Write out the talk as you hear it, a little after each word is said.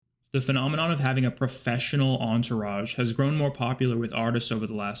The phenomenon of having a professional entourage has grown more popular with artists over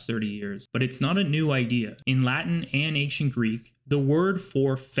the last 30 years, but it's not a new idea. In Latin and ancient Greek, the word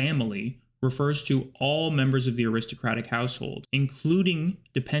for family refers to all members of the aristocratic household, including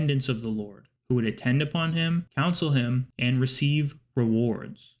dependents of the Lord, who would attend upon him, counsel him, and receive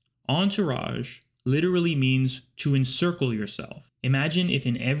rewards. Entourage literally means to encircle yourself. Imagine if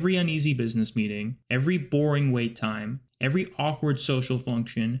in every uneasy business meeting, every boring wait time, every awkward social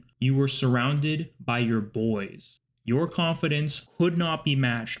function, you were surrounded by your boys. Your confidence could not be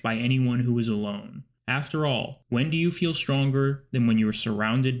matched by anyone who is alone. After all, when do you feel stronger than when you are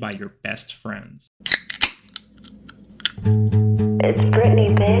surrounded by your best friends? It's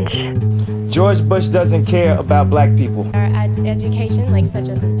Britney, bitch. George Bush doesn't care about black people. Our education, like such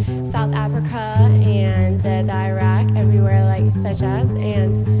as in South Africa and the Iraq, everywhere like such as,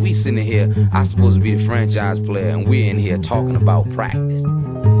 and we sitting here, I'm supposed to be the franchise player, and we're in here talking about practice.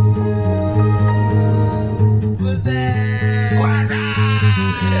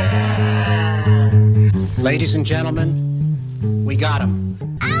 Ladies and gentlemen, we got him.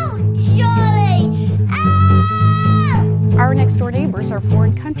 Ouch, Charlie! Ow! Our next door neighbors are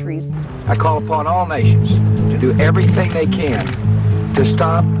foreign countries. I call upon all nations to do everything they can to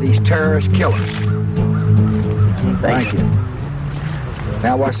stop these terrorist killers. Thank you.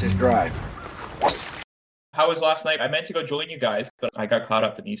 Now watch this drive. How was last night? I meant to go join you guys, but I got caught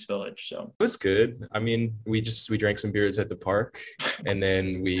up in East Village, so. It was good. I mean, we drank some beers at the park, and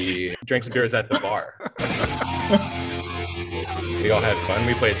then we drank some beers at the bar. We all had fun.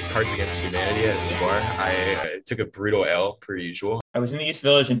 We played Cards Against Humanity at the bar. I took a brutal L, per usual. I was in the East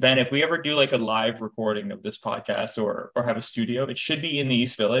Village, and Ben, if we ever do like a live recording of this podcast or have a studio, it should be in the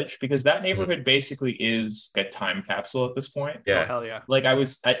East Village, because that neighborhood basically is a time capsule at this point. Yeah. Oh, hell yeah. Like, I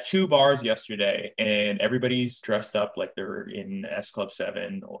was at 2 bars yesterday, and everybody's dressed up like they're in S Club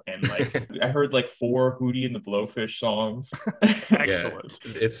 7, and like I heard like 4 Hootie and the Blowfish songs. Excellent.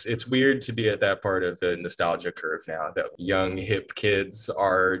 Yeah. It's weird to be at that part of the nostalgia curve now that young hip kids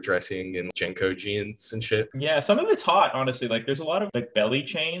are dressing in Jenko jeans and shit. Yeah, some of it's hot, honestly. Like, there's a lot of like belly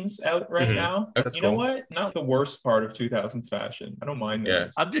chains out right now. That's you cool. know what? Not the worst part of 2000s fashion. I don't mind Yeah.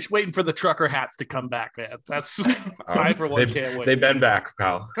 those. I'm just waiting for the trucker hats to come back, man. That's I for one can't wait. They've been back,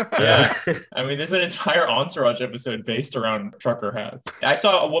 pal. Yeah. I mean, there's an entire Entourage episode based around trucker hats. I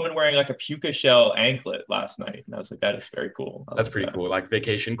saw a woman wearing like a puka shell anklet last night, and I was like, that is very cool. That's pretty cool. Like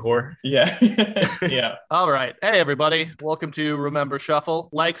vacation core. Yeah. Yeah. All right. Hey, everybody. Welcome to Remember Shuffle.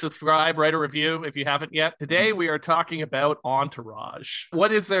 Like, subscribe, write a review if you haven't yet. Today, we are talking about Entourage.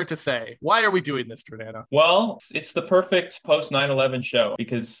 What is there to say? Why are we doing this, Fernando? Well, it's the perfect post 9/11 show,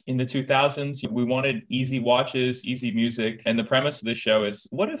 because in the 2000s, we wanted easy watches, easy music. And the premise of this show is,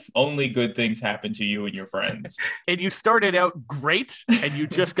 what if only good things happen to you and your friends? And you started out great, and you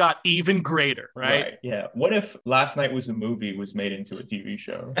just got even greater, right? Yeah. What if Last Night Was a Movie was made into a TV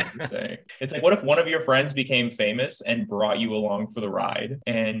show? It's like, what if one of your friends became famous and brought you along for the ride,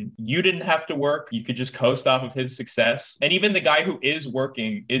 and you didn't have to work? You could just coast off of his success. And even the guy who is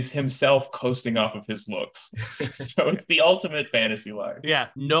working is himself coasting off of his looks. So it's the ultimate fantasy life. Yeah.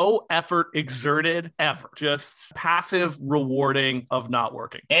 No effort exerted ever. Just passive rewarding of not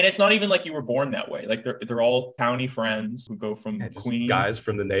working. And it's not even like you were born that way. Like, they're all county friends who go from Queens. Guys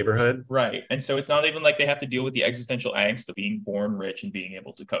from the neighborhood. Right. And so it's not even like they have to deal with the existential angst of being born rich and being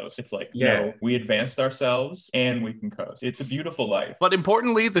able to coast. It's like, no, we advanced ourselves and we can coast. It's a beautiful life. But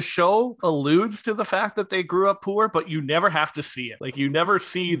importantly, the show alludes to the fact that they grew up poor, but you never have to see it. Like, you never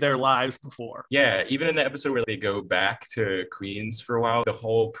see their lives before. Yeah, even in the episode where they go back to Queens for a while, the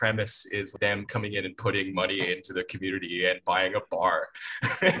whole premise is them coming in and putting money into the community and buying a bar.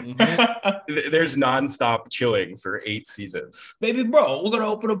 There's nonstop chilling for 8 seasons. Baby bro, we're gonna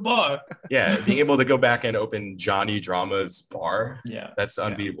open a bar. Yeah, being able to go back and open Johnny Drama's bar. Yeah, that's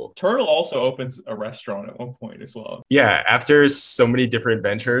unbeatable. Turtle also opens a restaurant at one point as well. Yeah, after so many different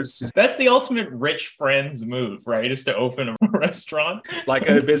ventures. That's the ultimate rich friends move, right? Is to open a restaurant. Like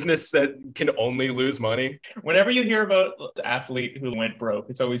a business that can only lose money. Whenever you hear about an athlete who went broke,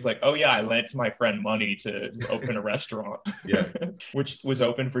 it's always like, oh yeah, I lent my friend money to open a restaurant. Yeah. Which was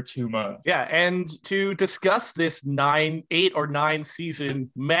open for 2 months. Yeah, and to discuss this 8 or 9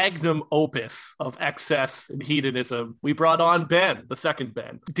 season magnum opus of excess and hedonism, we brought on Ben, the second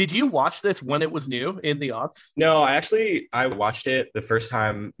Ben. Did you watch this when it was new in the aughts? No, No, I watched it the first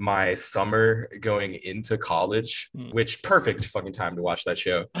time my summer going into college, which perfect fucking time to watch that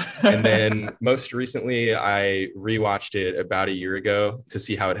show. And then most recently, I rewatched it about a year ago to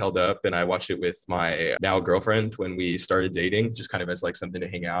see how it held up. And I watched it with my now girlfriend when we started dating, just kind of as like something to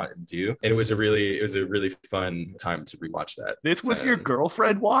hang out and do. And it was a really fun time to rewatch that. This was your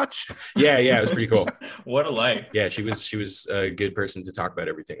girlfriend watch? Yeah, it was pretty cool. What a life. Yeah, she was a good person to talk about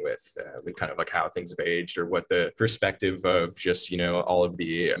everything with kind of like how things have aged or what the perspective of just, all of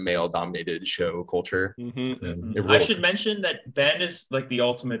the male dominated show culture. I should mention that Ben is like the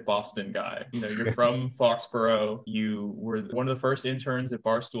ultimate Boston guy. You're from Foxborough. You were one of the first interns at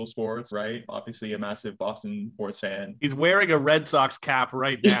Barstool Sports, right? Obviously a massive Boston sports fan. He's wearing a Red Sox cap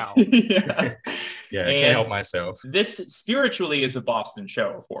right now. Yeah, I can't help myself. This spiritually is a Boston show,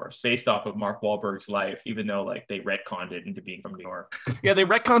 of course, based off of Mark Wahlberg's life, even though like they retconned it into being from New York. Yeah, they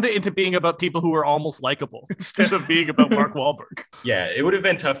retconned it into being about people who are almost likable instead of being about Mark Wahlberg. Yeah, it would have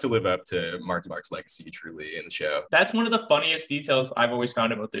been tough to live up to Mark's legacy truly in the show. That's one of the funniest details I've always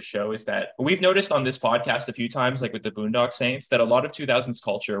found about this show is that we've noticed on this podcast a few times, like with the Boondock Saints, that a lot of 2000s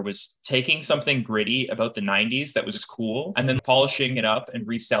culture was taking something gritty about the 90s that was cool and then polishing it up and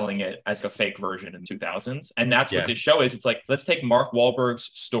reselling it as a fake version in the 2000s. And that's what this show is. It's like, let's take Mark Wahlberg's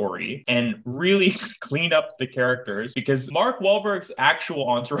story and really clean up the characters, because Mark Wahlberg's actual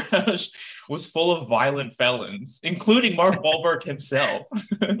entourage was full of violent felons, including Mark Wahlberg himself.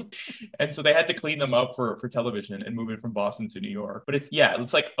 And so they had to clean them up for television and move it from Boston to New York. But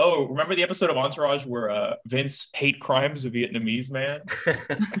it's like, oh, remember the episode of Entourage where Vince hate crimes a Vietnamese man?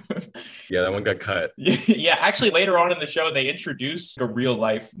 Yeah, that one got cut. Yeah, actually later on in the show, they introduced a real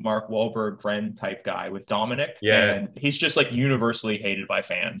life Mark Wahlberg friend type guy with Dominic. Yeah. And he's just like universally hated by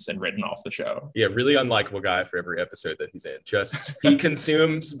fans and written off the show. Yeah, really unlikable guy for every episode that he's in. Just he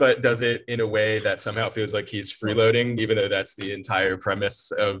consumes, but does it in a way that somehow feels like he's freeloading, even though that's the entire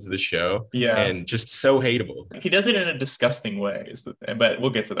premise of the show. Yeah. And just so hateable. He does it in a disgusting way, but we'll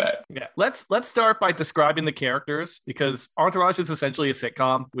get to that. Yeah. Let's start by describing the characters, because Entourage is essentially a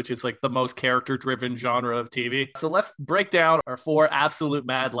sitcom, which is like the most character-driven genre of TV. So let's break down our 4 absolute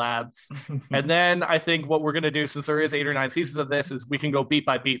mad lads. And then I think what we're going to do, since there is 8 or 9 seasons of this, is we can go beat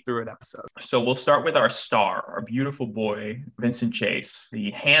by beat through an episode. So we'll start with our star, our beautiful boy, Vincent Chase,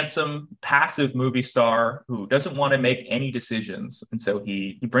 the handsome, passive movie star who doesn't want to make any decisions. And so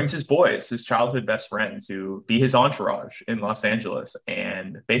he brings his boys, his childhood best friends, to be his entourage in Los Angeles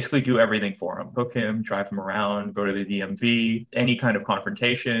and basically do everything for him. Cook him, drive him around, go to the DMV, any kind of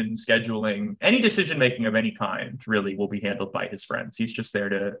confrontation, scheduling, any decision making of any kind really will be handled by his friends. He's just there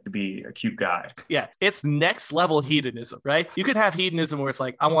to be a cute guy. Yeah, it's next level hedonism, right? You could have hedonism where it's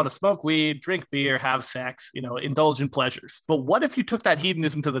like, I want to smoke weed, drink beer, have sex, indulge in pleasures. But what if you took that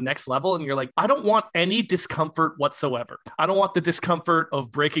hedonism to the next level and you're like, I don't want any discomfort whatsoever. I don't want the discomfort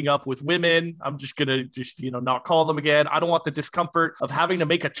of breaking up with women. I'm just going to not call them again. I don't want the discomfort of having to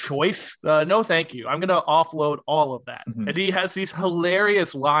make a choice. No, thank you. I'm going to offload all of that. And he has these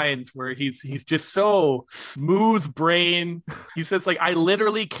hilarious lines where he's just so smooth brain. He says like, I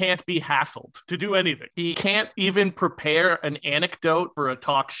literally can't be hassled to do anything. He can't even prepare an anecdote for a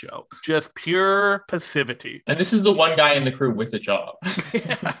talk show. Just pure passivity. And this is the one guy in the crew with a job.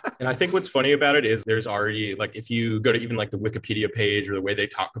 And I think what's funny about it is there's already, like, if you go to even like the Wikipedia page or the way they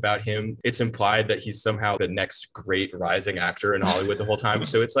talk about him, it's implied that he's somehow the next great rising actor in Hollywood the whole time.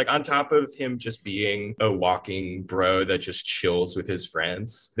 So it's like on top of him just being a walking bro that just chills with his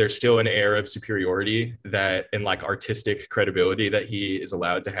friends, there's still an air of superiority that and like artistic credibility that he is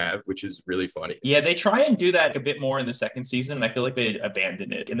allowed to have, which is really funny. Yeah, they try and do that a bit more in the second season, and I feel like they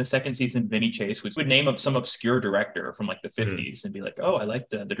abandoned it. In the second season, Vinny Chase would name up some obscure director from like the 50s and be like, oh, I like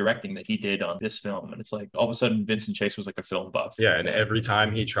the directing that he did on this film. And it's like all of a sudden Vincent Chase was like a film buff. Yeah, and every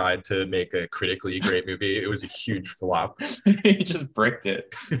time he tried to make a critically great movie, it was a huge flop. He just bricked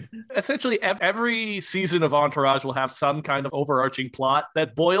it. Essentially, every season of Entourage will have some kind of overarching plot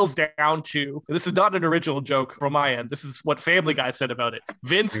that boils down to, this is not an original joke from my end, this is what Family Guy said about it.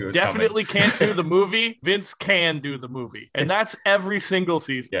 Vince definitely can't do the movie. Vince can do the movie. And that's every single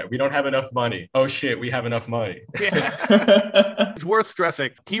season. Yeah, we don't have enough money. Oh shit, we have enough money. Yeah. It's worth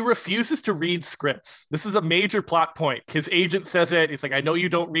stressing. He refuses to read scripts. This is a major plot point. His agent says it. He's like, I know you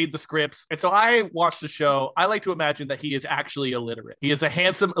don't read the scripts. And so I watched the show. I like to imagine that he is actually illiterate. illiterate. He is a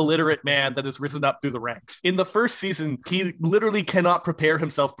handsome, illiterate man that has risen up through the ranks. In the first season, he literally cannot prepare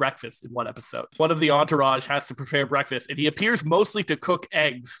himself breakfast in one episode. One of the entourage has to prepare breakfast, and he appears mostly to cook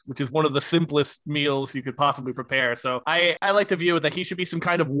eggs, which is one of the simplest meals you could possibly prepare. So I like to view that he should be some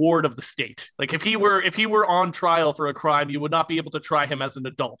kind of ward of the state. Like if he were on trial for a crime, you would not be able to try him as an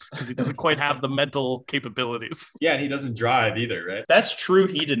adult because he doesn't quite have the mental capabilities. Yeah, and he doesn't drive either, right? That's true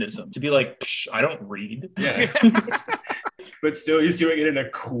hedonism. To be like, I don't read. Yeah. But still, he's doing it in a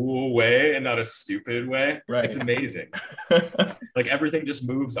cool way and not a stupid way. Right. It's amazing. Like everything just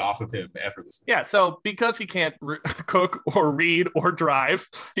moves off of him effortlessly. Yeah, so because he can't cook or read or drive,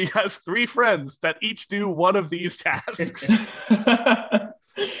 he has 3 friends that each do one of these tasks.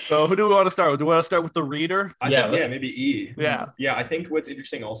 So who do we want to start with? Do we want to start with the reader? Maybe E. Yeah. Yeah, I think what's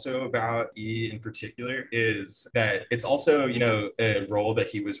interesting also about E in particular is that it's also, a role that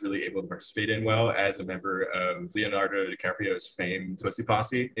he was really able to participate in well as a member of Leonardo DiCaprio's famed Pussy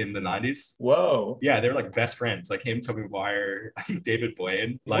Posse in the 90s. Whoa. Yeah, they were like best friends, like him, Tobey Maguire, I think David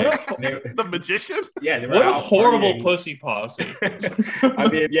Blaine. Like the magician? Yeah, they were what a out horrible partying. Pussy Posse. I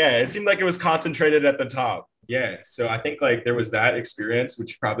mean, yeah, it seemed like it was concentrated at the top. Yeah, so I think like there was that experience,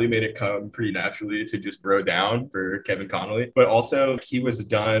 which probably made it come pretty naturally to just bro down for Kevin Connolly. But also he was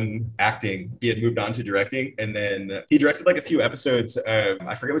done acting. He had moved on to directing, and then he directed like a few episodes of,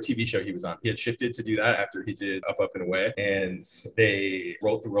 I forget what TV show he was on. He had shifted to do that after he did Up, Up and Away, and they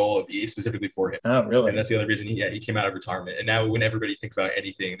wrote the role of E specifically for him. Oh, really? And that's the other reason he came out of retirement. And now when everybody thinks about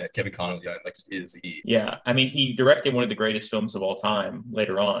anything that Kevin Connolly done, like just is E. Yeah, I mean, he directed one of the greatest films of all time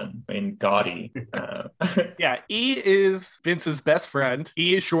later on. I mean, Gotti. Yeah, E is Vince's best friend.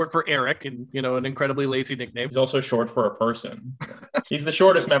 E is short for Eric, and an incredibly lazy nickname. He's also short for a person. He's the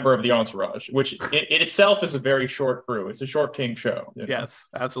shortest member of the entourage, which it itself is a very short crew. It's a short king show. Yes,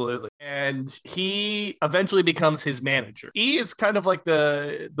 absolutely. And he eventually becomes his manager. E is kind of like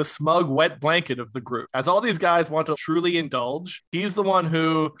the smug wet blanket of the group. As all these guys want to truly indulge, he's the one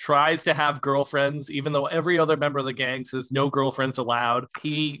who tries to have girlfriends, even though every other member of the gang says no girlfriends allowed.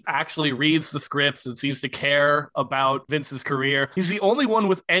 He actually reads the scripts and seems to care about Vince's career. He's the only one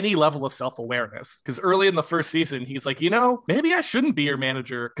with any level of self-awareness, because early in the first season he's like, maybe I shouldn't be your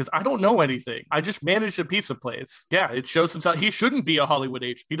manager because I don't know anything. I just managed a pizza place. Yeah, it shows himself he shouldn't be a Hollywood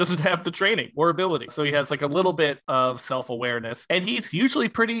agent. He doesn't have the training or ability. So he has like a little bit of self-awareness, and he's usually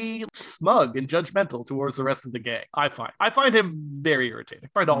pretty smug and judgmental towards the rest of the gang. I find him very irritating.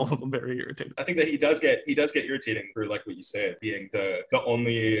 I find all of them very irritating. I think that he does get irritating for like what you said, being the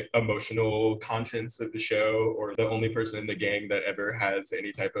only emotional conscience of the show, or the only person in the gang that ever has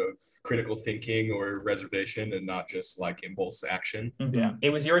any type of critical thinking or reservation and not just like impulse action. Mm-hmm. Yeah. It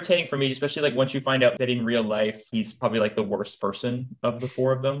was irritating for me, especially like once you find out that in real life, he's probably like the worst person of the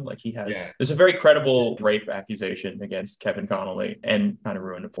 4 of them. Like there's a very credible rape accusation against Kevin Connolly, and kind of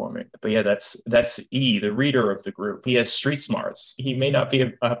ruined it for me. But yeah, that's E, the reader of the group. He has street smarts. He may not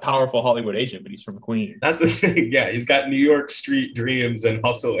be a powerful Hollywood agent, but he's from Queens. That's the thing. Yeah, he's got New York street dreams and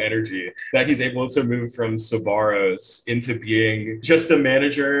hustle energy that he's able to move from Sbarro's into being just a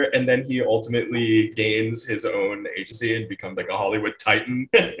manager, and then he ultimately gains his own agency and becomes like a Hollywood titan.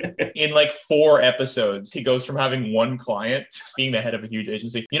 In like 4 episodes, he goes from having 1 client to being the head of a huge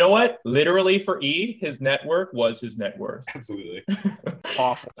agency. You know what? Literally for E, his network was his net worth. Absolutely.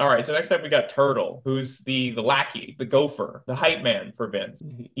 Awful. All right, so next up we got Turtle, who's the lackey, the gopher, the hype man for Vince.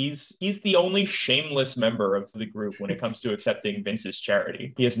 He's the only shameless member of the group when it comes to accepting Vince's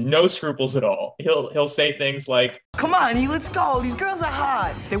charity. He has no scruples at all. He'll say things like, "Come on, E, let's go. These girls are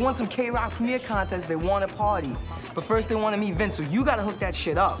hot. They want some K-Rock premiere contest. They want a party. But first they want to meet Vince, so you got to hook that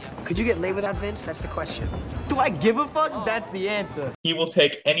shit up. Could you get laid without Vince? That's the question. Do I give a fuck? That's the answer." He will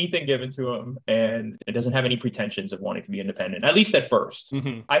take anything given to him, and it doesn't have any pretensions of wanting to be independent, at least at first.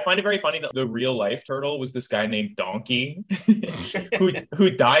 Mm-hmm. I find it very funny that the real life Turtle was this guy named Donkey, who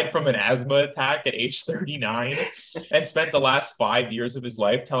died from an asthma attack at age 39 and spent the last 5 years of his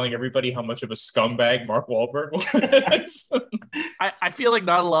life telling everybody how much of a scumbag Mark Wahlberg was. I feel like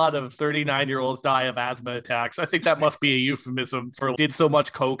not a lot of 39-year-olds die of asthma attacks. I think that must be a euphemism for did so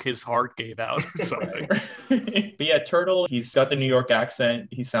much coke his heart gave out or something. But yeah, Turtle, he's got the New York accent.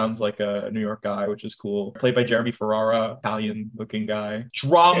 He sounds like a New York guy, which is cool. Played by Jeremy Ferrara, Italian-looking guy.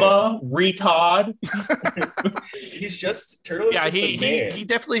 Drama, retard. He's just Turtle. Is just a man. He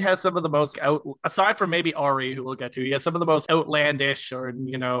definitely has some of the most aside from maybe Ari, who we'll get to. He has some of the most outlandish or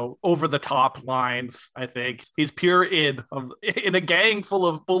over the top lines. I think he's pure id. In a gang full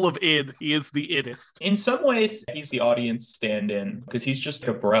of id, he is the idest. In some ways, he's the audience stand-in because he's just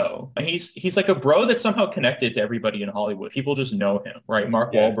a bro. And he's like a bro that's somehow connected to everybody in Hollywood. People just know him, right?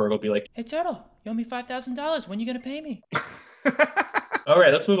 Mark Wahlberg will be like, "Hey Turtle, you owe me $5,000. When you gonna pay me?" All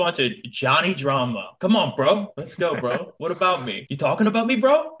right, let's move on to Johnny Drama. Come on, bro. Let's go, bro. What about me? You talking about me,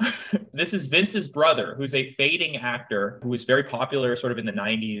 bro? This is Vince's brother, who's a fading actor who was very popular sort of in the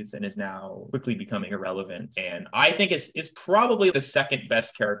 90s and is now quickly becoming irrelevant. And I think is probably the second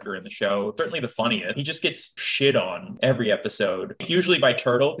best character in the show, certainly the funniest. He just gets shit on every episode, usually by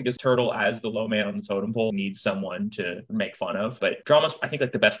Turtle, because Turtle, as the low man on the totem pole, needs someone to make fun of. But Drama's, I think,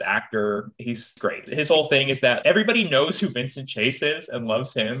 like the best actor. He's great. His whole thing is that everybody knows who Vincent Chase is and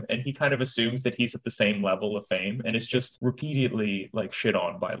loves him, and he kind of assumes that he's at the same level of fame, and is just repeatedly like shit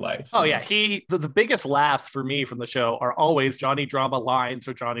on by life. Oh yeah, the biggest laughs for me from the show are always Johnny Drama lines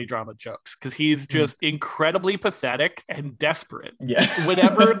or Johnny Drama jokes, because he's just incredibly pathetic and desperate. Yeah.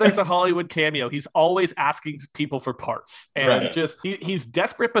 Whenever there's a Hollywood cameo, he's always asking people for parts, and just he's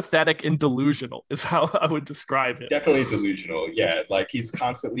desperate, pathetic, and delusional is how I would describe him. Definitely delusional. Yeah, like he's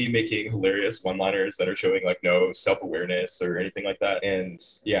constantly making hilarious one-liners that are showing like no self-awareness or anything like that. And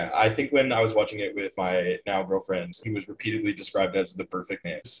yeah, I think when I was watching it with my now girlfriend, he was repeatedly described as the perfect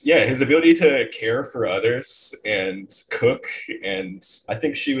man. Yeah, his ability to care for others and cook, and I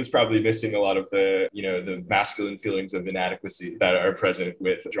think she was probably missing a lot of the, you know, the masculine feelings of inadequacy that are present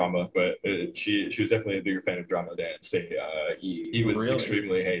with Drama. But she was definitely a bigger fan of Drama than say he was really?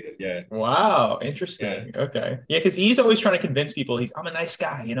 Extremely hated. Yeah. Wow, interesting. Yeah. Okay. Yeah, because he's always trying to convince people I'm a nice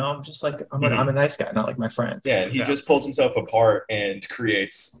guy. You know, I'm just like I'm a nice guy, not like my friend. Yeah, and he just pulls himself apart and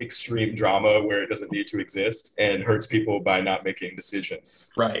creates extreme drama where it doesn't need to exist and hurts people by not making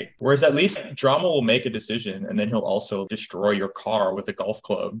decisions. Right. Whereas at least Drama will make a decision and then he'll also destroy your car with a golf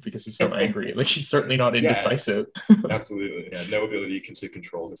club because he's so angry. Like he's certainly not indecisive. Yeah, absolutely. Yeah, no ability to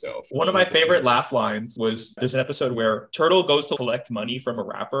control himself. One of my favorite laugh lines was there's an episode where Turtle goes to collect money from a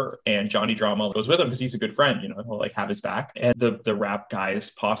rapper and Johnny Drama goes with him because he's a good friend, you know, he'll like have his back. And the rap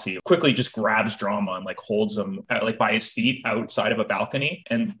guy's posse quickly just grabs Drama and like holds him like by his feet outside of a balcony.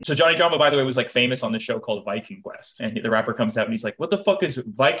 And so Johnny Drama, by the way, was like famous on the show called Viking Quest. And the rapper comes out and he's like, what the fuck is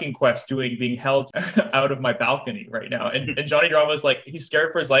Viking Quest doing being held out of my balcony right now? And Johnny Drama is like, he's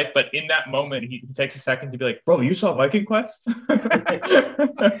scared for his life. But in that moment, he takes a second to be like, bro, you saw Viking Quest?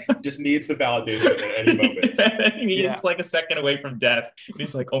 Just needs the validation at any moment. He's like a second away from death. And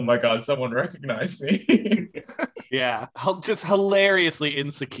he's like, oh my God, someone recognized me. Yeah, just hilariously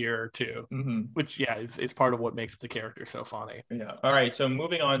insecure too, which is part of what makes the character so funny. Yeah. All right. So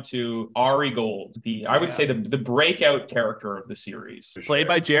moving on to Ari Gold, I would say the breakout character of the series, played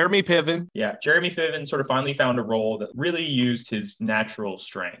by Jeremy Piven. Yeah, Jeremy Piven sort of finally found a role that really used his natural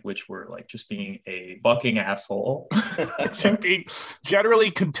strength, which were like just being a fucking asshole, being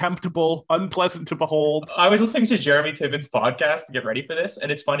generally contemptible, unpleasant to behold. I was listening to Jeremy Piven's podcast to get ready for this,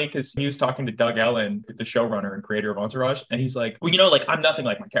 and it's funny because he was talking to Doug Ellen, the showrunner and creator of Entourage, and he's like, well, you know, like I'm nothing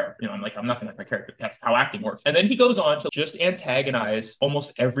like my character. You know, I'm nothing like my character. That's how acting works. And then he goes on to just antagonize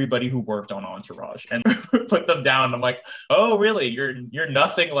almost everybody who worked on Entourage and put them down. I'm like, oh, really? You're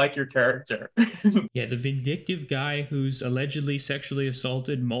nothing like your character. Yeah, the vindictive guy who's allegedly sexually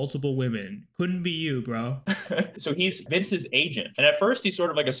assaulted multiple women. Couldn't be you, bro. So he's Vince's agent. And at first he's sort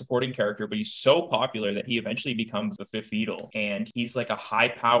of like a supporting character, but he's so popular that he eventually becomes the fifth Beatle. And he's like a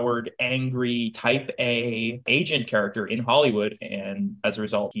high-powered, angry, type A agent character in Hollywood. And as a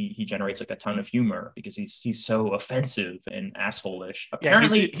result, he generates like a ton of humor because he's so offensive and asshole-ish.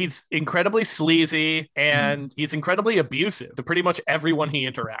 Apparently, he's incredibly sleazy and he's incredibly abusive to pretty much everyone he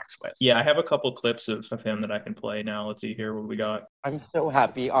interacts with. Yeah, I have a couple clips of him that I can play now. Let's see here what we got. I'm so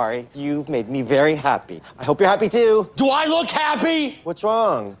happy, Ari. You've made me very happy. I hope you're happy too. Do I look happy? What's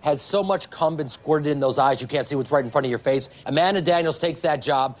wrong? Has so much cum been squirted in those eyes you can't see what's right in front of your face. Amanda Daniels takes that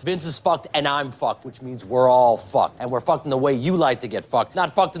job. Vince is fucked and I'm fucked, which means we're all fucked. And we're fucked in the way you like to get fucked,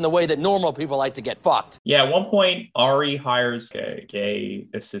 not fucked in the way that normal people like to get fucked. Yeah, at one point, Ari hires a gay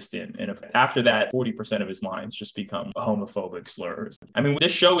assistant. And after that, 40% of his lines just become homophobic slurs. I mean,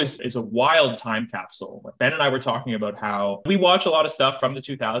 this show is a wild time capsule. Ben and I were talking about how we watch a lot of stuff from the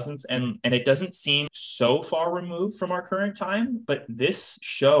 2000s and it doesn't seem so far removed from our current time, but this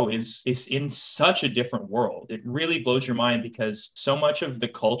show is in such a different world. It really blows your mind because so much of the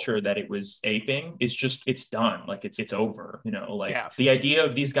culture that it was aping is just, it's done. Like it's over, you know, like the idea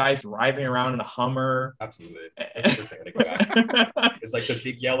of these guys driving around in a Hummer. Absolutely. That's the first thing I think about. It's like the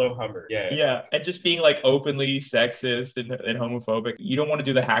big yellow Hummer. Yeah. Yeah. And just being like openly sexist and homophobic. You don't want to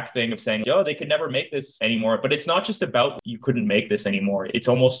do the hack thing of saying, yo, they could never make this anymore. But it's not just about you couldn't make this anymore. It's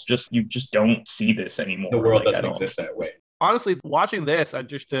almost just, you just don't see this anymore. The world doesn't exist that way. Honestly, watching this, and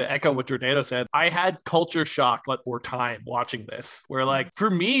just to echo what Giordano said, I had culture shock for time watching this, where like for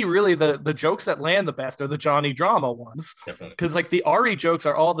me, really the jokes that land the best are the Johnny drama ones. Because like the Ari jokes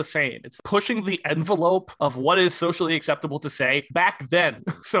are all the same. It's pushing the envelope of what is socially acceptable to say back then.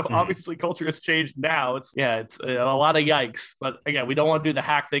 So obviously culture has changed now. It's a lot of yikes. But again, we don't want to do the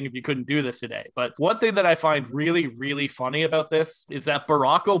hack thing if you couldn't do this today. But one thing that I find really, really funny about this is that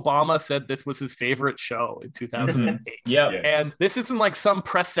Barack Obama said this was his favorite show in 2008. Yeah. And this isn't like some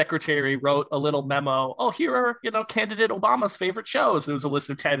press secretary wrote a little memo. Oh, here are, candidate Obama's favorite shows. There was a list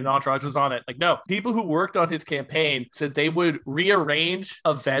of 10 and Entourage was on it. Like, no, people who worked on his campaign said they would rearrange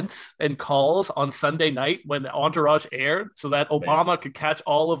events and calls on Sunday night when Entourage aired so that Obama could catch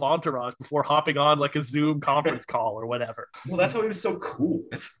all of Entourage before hopping on like a Zoom conference call or whatever. Well, that's why he was so cool.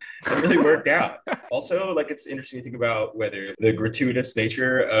 That really worked out. Also, like, it's interesting to think about whether the gratuitous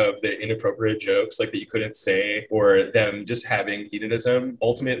nature of the inappropriate jokes, like that you couldn't say, or them just having hedonism,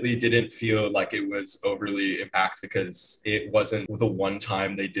 ultimately didn't feel like it was overly impactful because it wasn't the one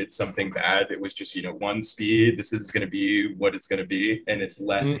time they did something bad. It was just, one speed. This is going to be what it's going to be, and it's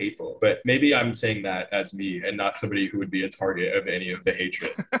less hateful. But maybe I'm saying that as me and not somebody who would be a target of any of the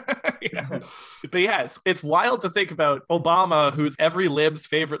hatred. But yeah, it's wild to think about Obama, who's every lib's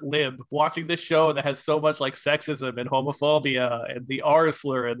favorite lib, watching this show that has so much like sexism and homophobia and the R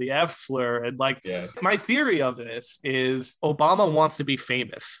slur and the F slur. And like, my theory of this is Obama wants to be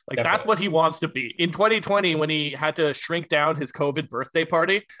famous. Like, that's what he wants to be. In 2020, when he had to shrink down his COVID birthday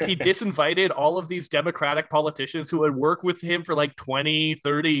party, he disinvited all of these Democratic politicians who had worked with him for like 20,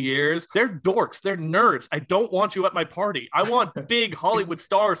 30 years. They're dorks. They're nerds. I don't want you at my party. I want big Hollywood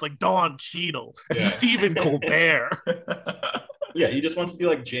stars like Don Cheadle, Stephen Colbert. Yeah, he just wants to be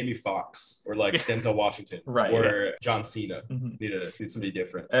like Jamie Foxx or like Denzel Washington, or John Cena. Need somebody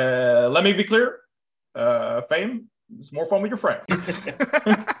different. Let me be clear. Fame is more fun with your friends.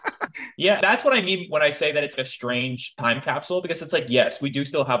 Yeah, that's what I mean when I say that it's a strange time capsule, because it's like, yes, we do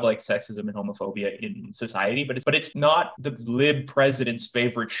still have like sexism and homophobia in society, but it's not the lib president's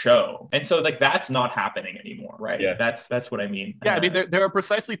favorite show. And so like that's not happening anymore, right? Yeah. That's what I mean. Yeah, I mean, there are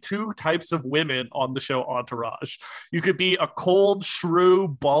precisely two types of women on the show Entourage. You could be a cold, shrew,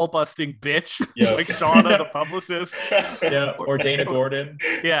 ball-busting bitch, like Shauna, the publicist. Or Dana Gordon.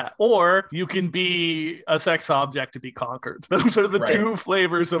 Yeah, or you can be a sex object to be conquered. Those are the two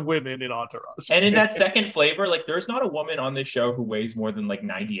flavors of women in Entourage. And in that second flavor, like there's not a woman on this show who weighs more than like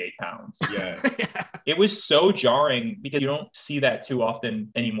 98 pounds. It was so jarring because you don't see that too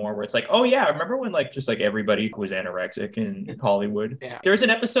often anymore, where it's like, oh yeah, I remember when like just like everybody was anorexic in Hollywood. There's an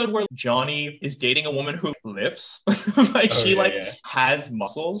episode where Johnny is dating a woman who lifts. Has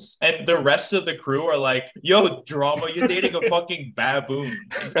muscles, and the rest of the crew are like, yo, drama, you're dating a fucking baboon.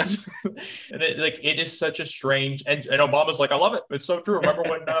 And it is such a strange, and Obama's like, I love it, it's so true. Remember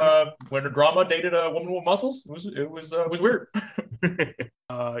when a drama dated a woman with muscles? It was weird.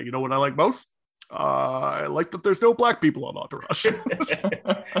 You know what I like most? I like that there's no black people on Entourage.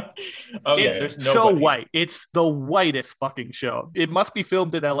 It's so white. It's the whitest fucking show. It must be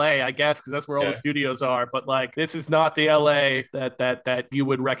filmed in LA, I guess, because that's where all the studios are. But like, this is not the LA that you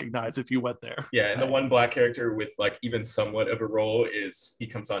would recognize if you went there. Yeah, and the one black character with like even somewhat of a role is he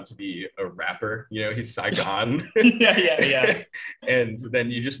comes on to be a rapper. He's Saigon. Yeah. And then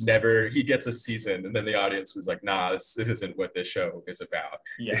you just he gets a season, and then the audience was like, nah, this isn't what this show is about.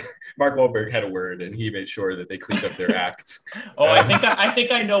 Yeah. Mark Wahlberg had a word, and he made sure that they cleaned up their act. I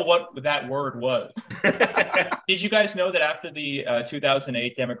think I know what that word was. Did you guys know that after the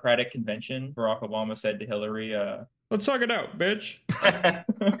 2008 Democratic convention, Barack Obama said to Hillary, let's talk it out, bitch.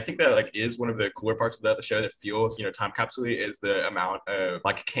 I think that like is one of the cooler parts of the show that feels, time capsule is the amount of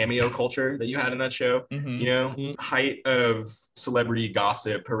like cameo culture that you had in that show. Height of celebrity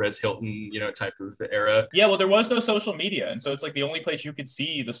gossip, Perez Hilton, type of era. Yeah, well, there was no social media, and so it's like the only place you could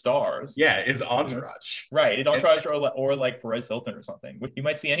see the stars. Yeah, is Entourage. Right, it's Entourage or like Perez Hilton or something. You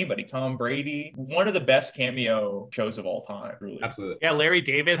might see anybody. Tom Brady, one of the best cameo shows of all time. Really, absolutely. Yeah, Larry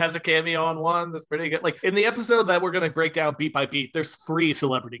David has a cameo on one that's pretty good. Like in the episode that we're gonna break down beat by beat, there's 3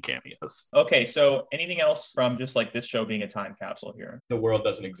 celebrity cameos. Okay, so anything else from just like this show being a time capsule here? The world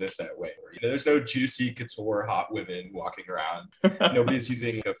doesn't exist that way. There's no juicy couture hot women walking around. Nobody's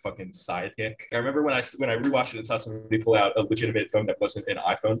using a fucking sidekick. I remember when I rewatched it and saw somebody pull out a legitimate phone that wasn't an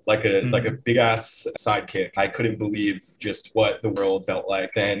iPhone, like a big ass sidekick. I couldn't believe just what the world felt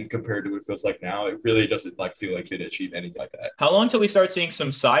like then compared to what it feels like now. It really doesn't like feel like you'd achieve anything like that. How long till we start seeing some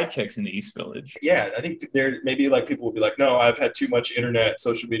sidekicks in the East Village? Yeah, I think there maybe like people will be like, no, I've had too much internet.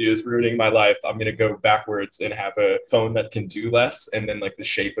 Social media is ruining my life. I'm going to go backwards and have a phone that can do less. And then like the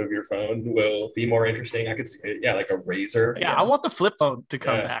shape of your phone will be more interesting. I could see it. Yeah, like a razor. Yeah, I want the flip phone to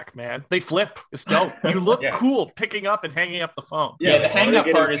come back, man. They flip. It's dope. You look cool picking up and hanging up the phone. Yeah, the hang up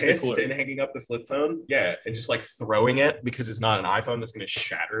part is the cool. And hanging up the flip phone. Yeah, and just like throwing it because it's not an iPhone that's going to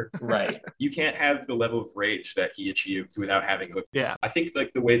shatter. Right. You can't have the level of rage that he achieved without having it. Yeah. I think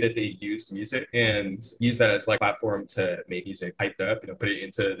like the way that they used music and use that as like platform to make music hyped up, put it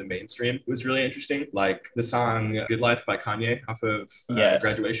into the mainstream was really interesting. Like the song Good Life by Kanye off of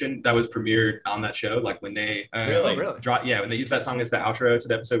Graduation, that was premiered on that show. Like when they when they used that song as the outro to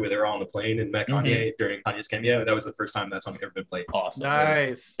the episode where they were all on the plane and met Kanye during Kanye's cameo, that was the first time that song had ever been played. Awesome.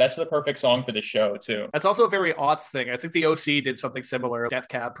 Nice. That's the perfect song for the show too. That's also a very aughts thing. I think the OC did something similar. Death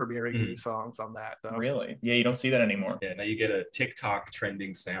Cab premiering new songs on that. So. Really? Yeah, you don't see that anymore. Yeah, now you get a TikTok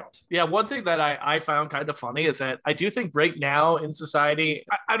trending sound. Yeah, one thing that I found kind of funny is that I do think right now in society,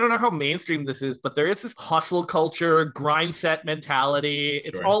 I don't know how mainstream this is, but there is this hustle culture, grind set mentality.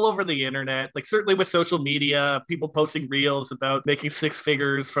 It's all over the internet. Like certainly with social media, people posting reels about making six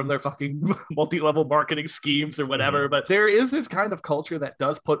figures from their fucking multi-level marketing schemes or whatever. But there is this kind of culture that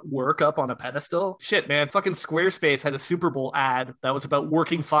does put work up on a pedestal. Shit, man. Fucking Squarespace had a Super Bowl ad that was about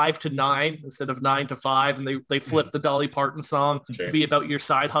working 5 to 9 instead of 9 to 5. And they flipped the Dolly Parton song to be about your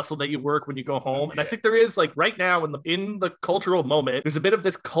side hustle that you work when you go home. And I think there is like right now in the cultural moment, there's a bit of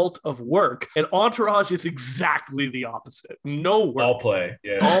this cult of work, and Entourage is exactly the opposite. No work. All play.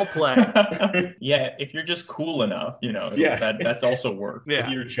 Yeah. All play. Yeah. If you're just cool enough, that's also work. Yeah.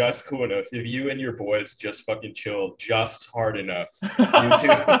 If you're just cool enough, if you and your boys just fucking chill just hard enough,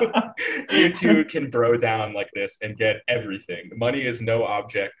 you two can bro down like this and get everything. Money is no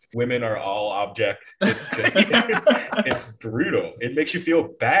object. Women are all object. It's just, it's brutal. It makes you feel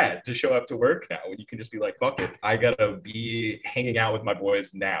bad to show up to work now when you can just be like, fuck it, I gotta be hanging out with my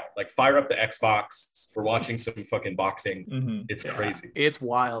boys now. Like fire up the Xbox. We're watching some fucking boxing. It's crazy. It's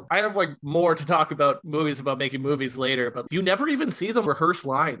wild. I have like more to talk about movies, about making movies later, but you never even see them rehearse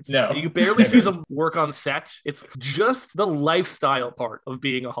lines. No. You barely see them work on set. It's just the lifestyle part of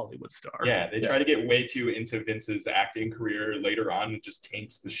being a Hollywood star. Yeah, they try to get way too into Vince's acting career later on and it just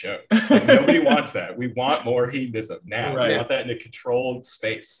taints the show. Like, nobody wants that. We want more hedonism now. We want that in a controlled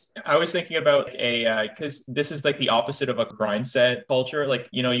space. I was thinking about because this is like the opposite of a grind set culture. Like,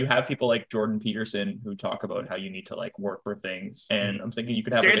 you have people like Jordan Peterson who talk about how you need to like work for things. And I'm thinking you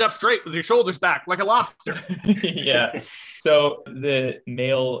could have stand up straight with your shoulders back like a lobster. Yeah. So the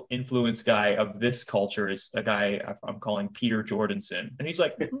male influence guy of this culture is a guy I'm calling Peter Jordanson. And he's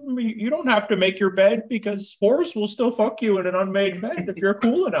like, you don't have to make your bed because Forrest will still fuck you in an unmade bed if you're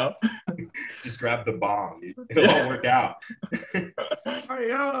cool enough. Just grab the bomb. It'll all work out.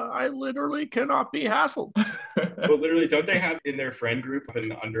 I literally cannot be hassled. But literally, don't they have in their friend group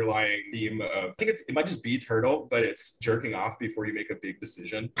an underlying theme of, I think it might just be Turtle, but it's jerking off before you make a big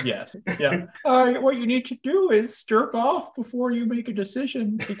decision. Yes. Yeah. What you need to do is jerk off before you make a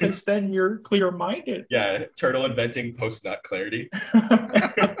decision because then you're clear-minded. Yeah. Turtle inventing post-nut clarity.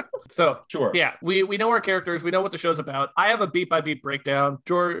 So, sure. Yeah, we know our characters. We know what the show's about. I have a beat-by-beat breakdown.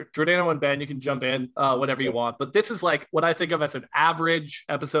 Giordano and Ben, you can jump in whenever you want. But this is like what I think of as an average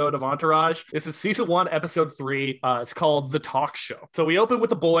episode of Entourage. This is season 1, episode 3. It's called The Talk Show. So we open with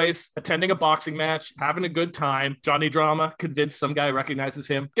the boys attending a boxing match, having a good time. Johnny Drama, convinced some guy recognizes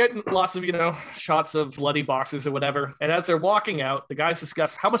him, getting lots of, shots of bloody boxes or whatever. And as they're walking out, the guys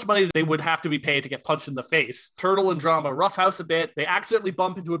discuss how much money they would have to be paid to get punched in the face. Turtle and Drama roughhouse a bit. They accidentally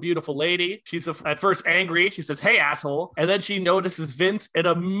bump into a beautiful lady. She's at first angry. She says, "Hey, asshole." And then she notices Vince and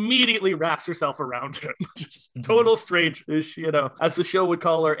immediately wraps herself around him. Just total strange, as the show would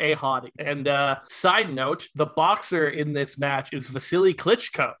call her, a hottie. And side note, the boxer in this match is Vasily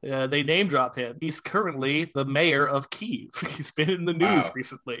Klitschko. They name drop him. He's currently the mayor of Kyiv. He's been in the news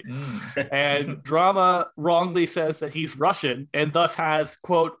recently. And Drama wrongly says that he's Russian and thus has,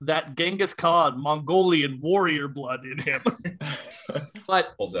 quote, that Genghis Khan Mongolian warrior blood in him.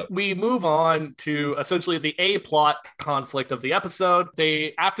 But we move on to essentially the A plot conflict of the episode.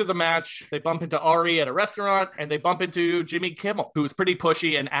 After the match, they bump into Ari at a restaurant and they bump into Jimmy Kimmel, who's pretty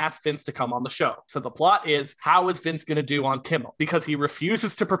pushy and asks Vince to come on the show. So the plot is, how is Vince going to do on Kimmel? Because he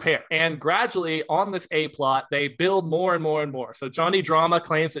refuses to prepare. And gradually on this A plot, they build more and more and more. So Johnny Drama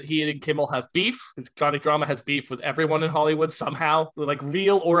claims that he and Kimmel have beef. Johnny Drama has beef with everyone in Hollywood somehow, like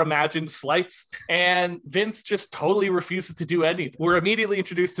real or imagined slights. And Vince just totally refuses to do anything. We're immediately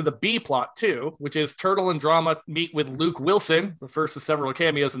introduced to to the B plot too, which is Turtle and Drama meet with Luke Wilson, the first of several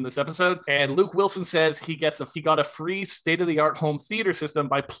cameos in this episode. And Luke Wilson says he got a free state-of-the-art home theater system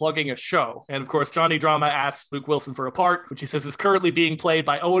by plugging a show. And of course, Johnny Drama asks Luke Wilson for a part, which he says is currently being played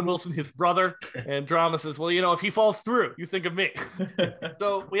by Owen Wilson, his brother. And Drama says, well, you know, if he falls through, you think of me.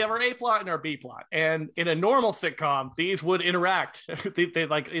 So we have our A plot and our B plot. And in a normal sitcom, these would interact. they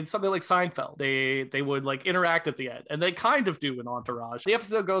like in something like Seinfeld, they would like interact at the end. And they kind of do in Entourage. The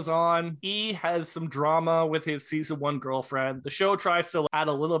episode goes on. E has some drama with his season 1 girlfriend. The show tries to add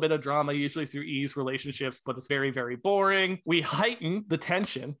a little bit of drama, usually through E's relationships, but it's very, very boring. We heighten the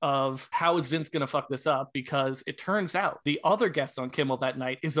tension of how is Vince going to fuck this up, because it turns out the other guest on Kimmel that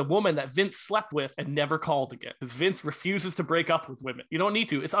night is a woman that Vince slept with and never called again, because Vince refuses to break up with women. You don't need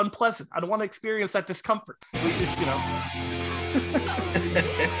to. It's unpleasant. I don't want to experience that discomfort. We just, you know.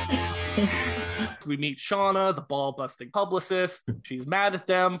 We meet Shauna, the ball-busting publicist. She's mad at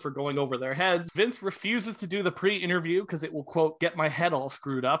them for going over their heads. Vince refuses to do the pre-interview because it will, quote, get my head all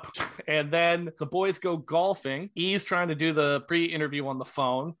screwed up. And then the boys go golfing. E's trying to do the pre-interview on the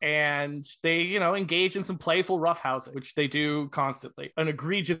phone. And they, you know, engage in some playful roughhousing, which they do constantly. An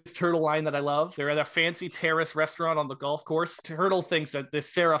egregious Turtle line that I love. They're at a fancy terrace restaurant on the golf course. Turtle thinks that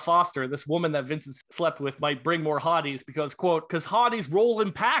this Sarah Foster, this woman that Vince has slept with, might bring more hotties because, quote, because hotties roll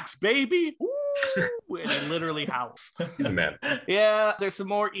in packs, baby. Ooh. And he literally howls. He's a man. Yeah, there's some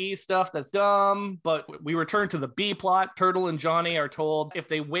more E stuff that's dumb, but we return to the B plot. Turtle and Johnny are told if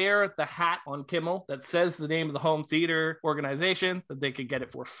they wear the hat on Kimmel that says the name of the home theater organization, that they could get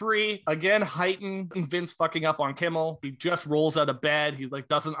it for free. Again, heighten Vince fucking up on Kimmel. He just rolls out of bed. He like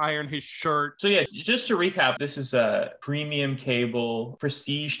doesn't iron his shirt. So yeah, just to recap, this is a premium cable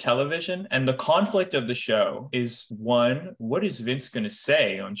prestige television, and the conflict of the show is, one, what is Vince going to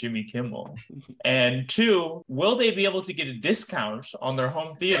say on Jimmy Kimmel? And two, will they be able to get a discount on their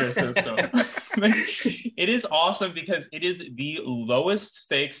home theater system? It is awesome because it is the lowest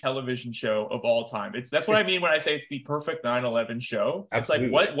stakes television show of all time. That's what I mean when I say it's the perfect 9/11 show. Absolutely.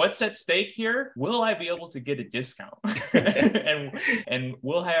 It's like, what's at stake here? Will I be able to get a discount? and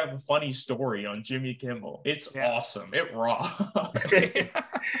we'll have a funny story on Jimmy Kimmel. It's awesome. It rocks.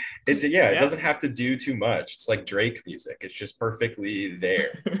 It doesn't have to do too much. It's like Drake music. It's just perfectly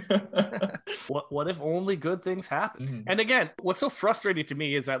there. What if only good things happen? Mm-hmm. And again, what's so frustrating to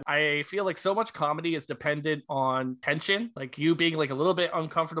me is that I feel like so much comedy is dependent on tension, like you being like a little bit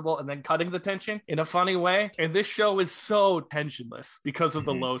uncomfortable and then cutting the tension in a funny way. And this show is so tensionless because of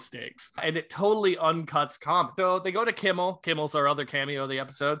the low stakes, and it totally uncuts comedy. So they go to Kimmel. Kimmel's our other cameo of the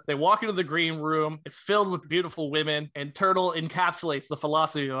episode. They walk into the green room. It's filled with beautiful women, and Turtle encapsulates the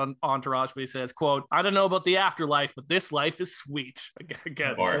philosophy on Entourage, but he says, quote, I don't know about the afterlife, but this life is sweet.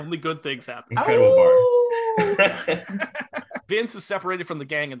 Again, only good things happen. Incredible bar. Vince is separated from the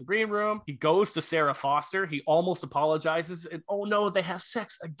gang in the green room. He goes to Sarah Foster. He almost apologizes. And oh no, they have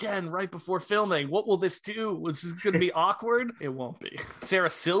sex again right before filming. What will this do? Is this going to be awkward? It won't be. Sarah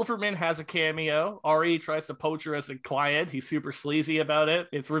Silverman has a cameo. Ari tries to poach her as a client. He's super sleazy about it.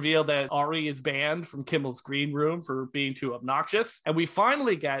 It's revealed that Ari is banned from Kimmel's green room for being too obnoxious. And we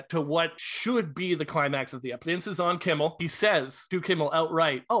finally get to what should be the climax of the episode. Vince is on Kimmel. He says to Kimmel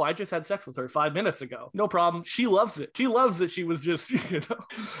outright, oh, I just had sex with her 5 minutes ago. No problem. She loves it. She loves that she was just,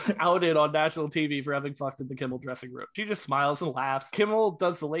 outed on national TV for having fucked in the Kimmel dressing room. She just smiles and laughs. Kimmel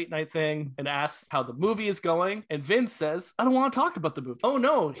does the late night thing and asks how the movie is going. And Vince says, I don't want to talk about the movie. Oh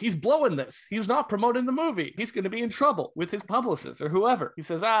no, he's blowing this. He's not promoting the movie. He's going to be in trouble with his publicist or whoever. He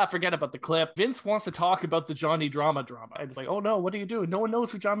says, forget about the clip. Vince wants to talk about the Johnny Drama. And it's like, oh no, what are you doing? No one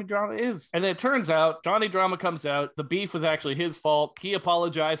knows who Johnny Drama is. And then it turns out Johnny Drama comes out. The beef was actually his fault. He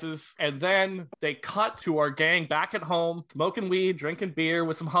apologizes. And then they cut to our gang back at home, smoking weed, drinking beer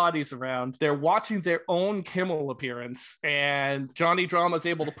with some hotties around. They're watching their own Kimmel appearance, and Johnny Drama's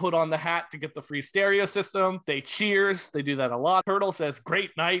able to put on the hat to get the free stereo system. They cheers. They do that a lot. Turtle says,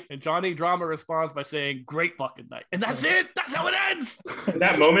 great night. And Johnny Drama responds by saying, great fucking night. And that's it. That's how it ends.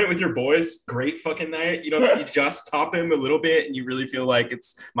 That moment with your boys, great fucking night. You just top him a little bit and you really feel like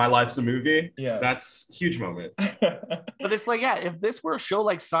it's my life's a movie. Yeah. That's a huge moment. But it's like, if this were a show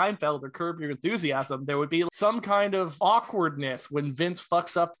like Seinfeld or Curb Your Enthusiasm, there would be some kind of awkwardness when Vince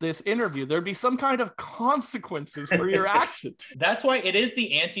fucks up this interview. There'd be some kind of consequences for your actions. That's why it is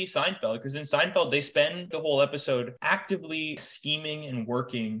the anti-Seinfeld, because in Seinfeld, they spend the whole episode actively scheming and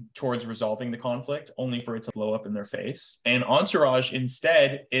working towards resolving the conflict, only for it to blow up in their face. And Entourage,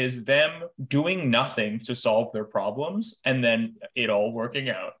 instead, is them doing nothing to solve their problems, and then it all working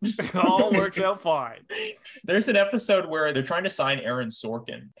out. It all works out fine. There's an episode where they're trying to sign Aaron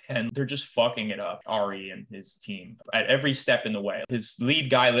Sorkin, and they're just fucking it up, Ari and his team. At every step in the way. His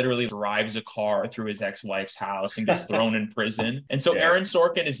lead guy literally drives a car through his ex-wife's house and gets thrown in prison. And so Aaron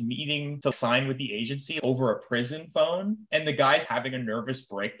Sorkin is meeting to sign with the agency over a prison phone. And the guy's having a nervous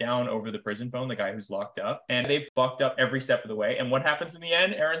breakdown over the prison phone, the guy who's locked up. And they've fucked up every step of the way. And what happens in the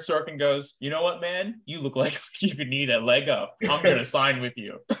end? Aaron Sorkin goes, you know what, man? You look like you could need a leg up. I'm going to sign with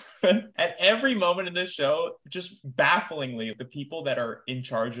you. At every moment in this show, just bafflingly, the people that are in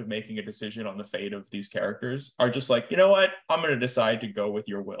charge of making a decision on the fate of these characters are just like, you know what? I'm going to decide to go with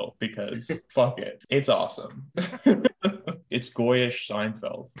your will because fuck it. It's awesome. It's Goyish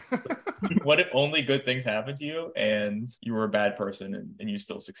Seinfeld. What if only good things happen to you and you were a bad person and you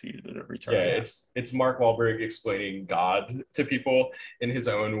still succeeded at every turn? Yeah, it's Mark Wahlberg explaining God to people in his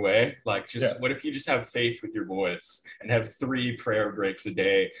own way. Like, what if you just have faith with your boys and have 3 prayer breaks a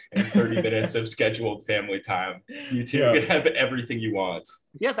day and 30 minutes of scheduled family time? You two can have everything you want.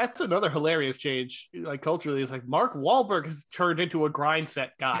 Yeah, that's another hilarious change. Like culturally, it's like Mark Wahlberg has turned into a grind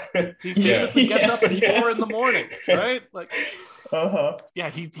set guy. He famously gets up at 4 in the morning, right? Like, yeah,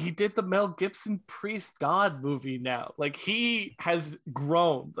 he did the Mel Gibson Priest God movie now. Like, he has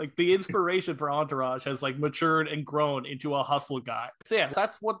grown. Like, the inspiration for Entourage has like matured and grown into a hustle guy. So yeah,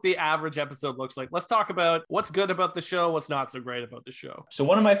 that's what the average episode looks like. Let's talk about what's good about the show, what's not so great about the show. So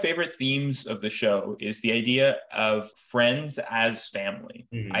one of my favorite themes of the show is the idea of friends as family.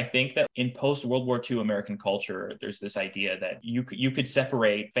 I think that in post-World War II American culture, there's this idea that you could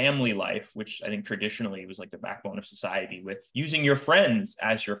separate family life, which I think traditionally was like the backbone of society, with using your friends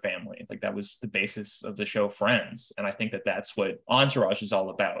as your family. Like, that was the basis of the show Friends. And I think that that's what Entourage is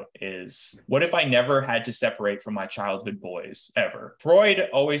all about, is what if I never had to separate from my childhood boys ever? Freud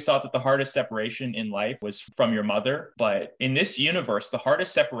always thought that the hardest separation in life was from your mother. But in this universe, the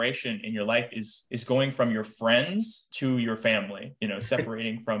hardest separation in your life is going from your friends to your family, you know,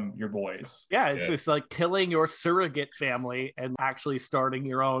 separating from your boys. Yeah, it's like killing your surrogate family and actually starting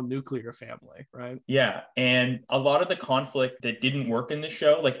your own nuclear family, right? Yeah. And a lot of the conflict that didn't work in the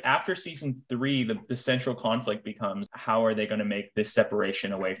show, like after season 3, the central conflict becomes, how are they going to make this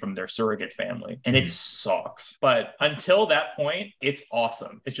separation away from their surrogate family? And it sucks. But until that point, it's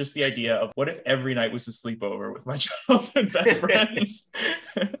awesome. It's just the idea of, what if every night was a sleepover with my childhood best friends?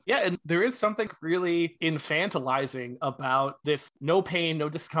 Yeah, and there is something really infantilizing about this no pain, no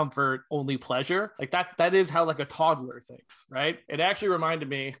discomfort, only pleasure. Like that is how like a toddler thinks, right? It actually reminded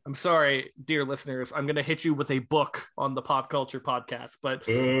me, I'm sorry, dear listeners, I'm going to hit you with a book on the Pop Culture Podcast, but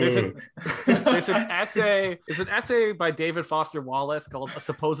there's an essay by David Foster Wallace called A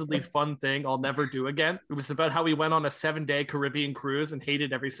Supposedly Fun Thing I'll Never Do Again. It was about how he went on a 7-day Caribbean cruise and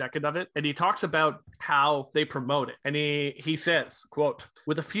hated every second of it. And he talks about how they promote it. And he says, quote,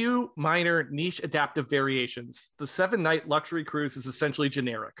 with a few minor niche adaptive variations, the 7-night luxury cruise is essentially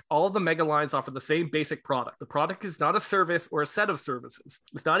generic. All of the mega lines offer the same basic product. The product is not a service or a set of services.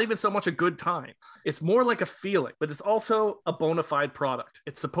 It's not even so much a good time. It's more like a feeling, but it's also a bona fide product.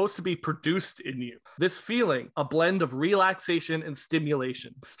 It's supposed to be produced in you. This feeling, a blend of relaxation and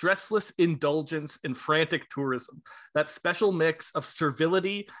stimulation, stressless indulgence and frantic tourism, that special mix of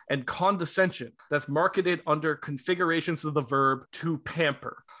servility and condescension that's marketed under configurations of the verb to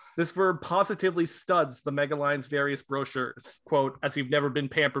pamper. This verb positively studs the Megaline's various brochures. Quote, as you've never been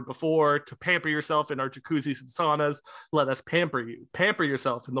pampered before, to pamper yourself in our jacuzzis and saunas, let us pamper you. Pamper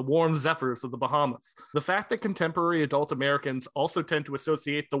yourself in the warm zephyrs of the Bahamas. The fact that contemporary adult Americans also tend to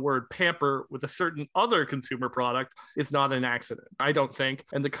associate the word pamper with a certain other consumer product is not an accident, I don't think,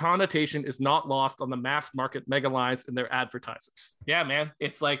 and the connotation is not lost on the mass market Megalines and their advertisers. Yeah, man,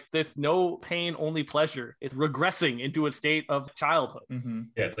 it's like this no pain, only pleasure. It's regressing into a state of childhood.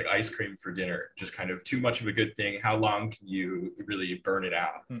 Yeah, it's like ice cream for dinner, just kind of too much of a good thing. How long can you really burn it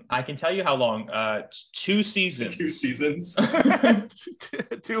out? I can tell you how long. 2 seasons. 2 seasons.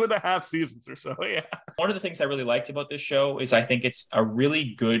 2.5 seasons or so. Yeah. One of the things I really liked about this show is I think it's a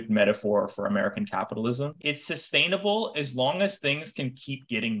really good metaphor for American capitalism. It's sustainable as long as things can keep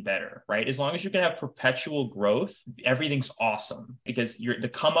getting better, right? As long as you can have perpetual growth, everything's awesome because the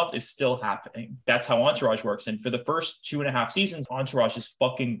come up is still happening. That's how Entourage works. And for the first 2.5 seasons, Entourage is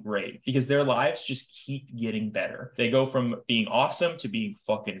fucking great because their lives just keep getting better. They go from being awesome to being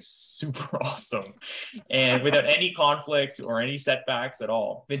fucking super awesome, and without any conflict or any setbacks at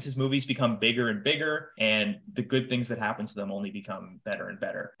all. Vince's movies become bigger and bigger, and the good things that happen to them only become better and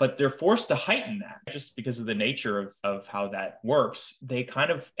better. But they're forced to heighten that just because of the nature of how that works. They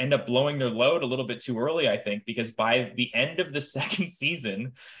kind of end up blowing their load a little bit too early, I think, because by the end of the second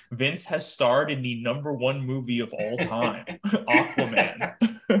season, Vince has starred in the #1 movie of all time, Aquaman.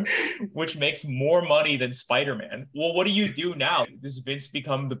 which makes more money than Spider-Man. Well, what do you do now? Does Vince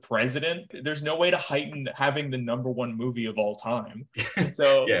become the president? There's no way to heighten having the #1 movie of all time. And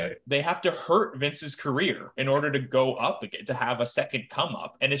so they have to hurt Vince's career in order to go up again, to have a second come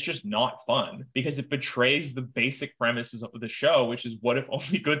up. And it's just not fun because it betrays the basic premises of the show, which is what if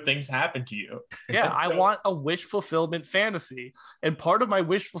only good things happen to you? Yeah, so, I want a wish fulfillment fantasy. And part of my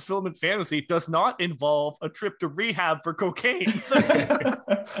wish fulfillment fantasy does not involve a trip to rehab for cocaine.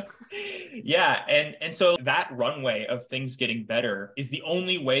 Yeah, and so that runway of things getting better is the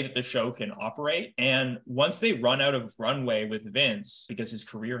only way that the show can operate. And once they run out of runway with Vince, because his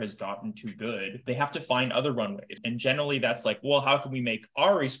career has gotten too good, they have to find other runways. And generally that's like, well, how can we make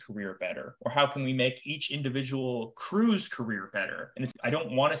Ari's career better? Or how can we make each individual crew's career better? And I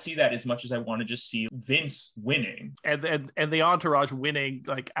don't want to see that as much as I want to just see Vince winning. And the entourage winning,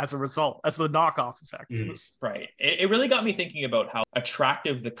 like, as a result, as the knockoff effect. Right. It really got me thinking about how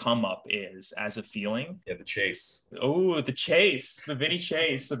attractive the come up is as a feeling. Yeah, the chase. Oh, the chase, the Vinny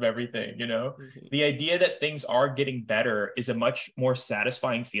chase of everything, you know? The idea that things are getting better is a much more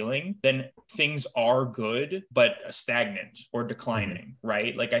satisfying feeling than things are good, but stagnant or declining,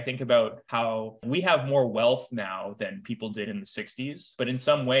 right? Like, I think about how we have more wealth now than people did in the 60s, but in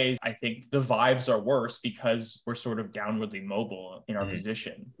some ways, I think the vibes are worse because we're sort of downwardly mobile in our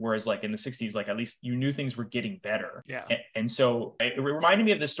position. Whereas like in the 60s, like at least you knew things were getting better. Yeah. And so it reminded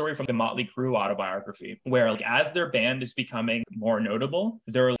me of this story from the Motley Crue autobiography, where like as their band is becoming more notable,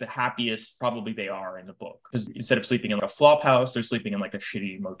 they're the happiest probably they are in the book. Because instead of sleeping in like a flop house, they're sleeping in like a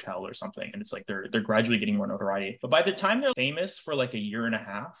shitty motel or something. And it's like they're gradually getting more notoriety. But by the time they're famous for like a year and a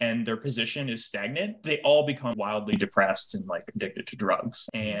half and their position is stagnant, they all become wildly depressed and like addicted to drugs.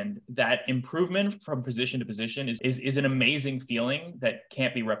 And that improvement from position to position is an amazing feeling that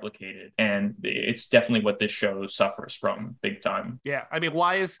can't be replicated. And it's definitely what this show suffers from big time. Yeah. I mean,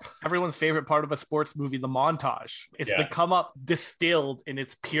 why is everyone's favorite part of a sports movie the montage? It's the come up distilled in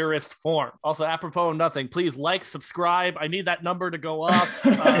its purest form. Also, apropos of nothing, please like, subscribe. I need that number to go up.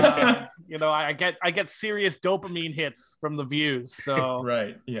 You know, I get serious dopamine hits from the views. So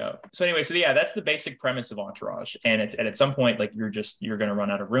right. Yeah. So anyway, that's the basic premise of Entourage. And at some point, like you're going to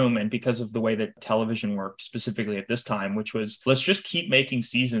run out of room. And because of the way that television worked specifically at this time, which was let's just keep making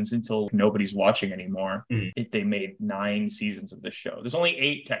seasons until nobody's watching anymore. They made 9 seasons of this show. There's only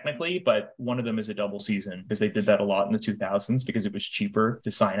 8 technically, but one of them is a double season because they did that a lot in the 2000s because it was cheaper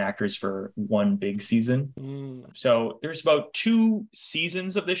to sign actors for one big season. So there's about 2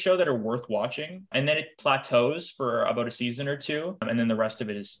 seasons of this show that are worth watching. And then it plateaus for about a season or 2. And then the rest of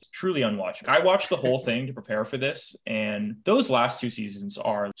it is truly unwatchable. I watched the whole thing to prepare for this. And those last 2 seasons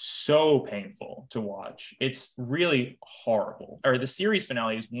are so painful to watch. It's really horrible. Or the series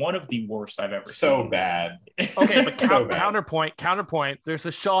finale is one of the worst I've ever seen. So bad. Okay, but counterpoint. There's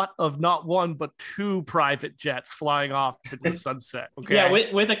a shot of not 1, but 2 private jets flying off to the sunset. Okay. Yeah,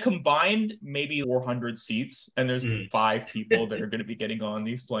 with a combined maybe 400 seats, and there's 5 people that are going to be getting on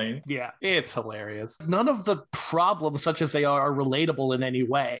these planes. Yeah, it's hilarious. None of the problems, such as they are relatable in any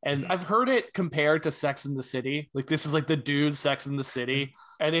way. And I've heard it compared to Sex and the City. Like, this is like the dude's Sex and the City.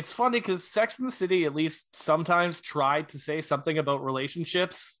 And it's funny because Sex and the City at least sometimes tried to say something about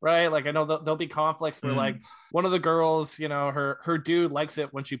relationships, right? Like, I know there'll be conflicts where like one of the girls, you know, her dude likes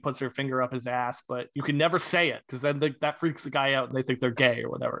it when she puts her finger up his ass, but you can never say it because then that freaks the guy out and they think they're gay or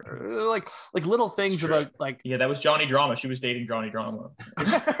whatever. Like little things about like... Yeah, that was Johnny Drama. She was dating Johnny Drama.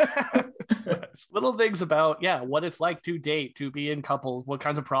 Little things about what it's like to date, to be in couples, what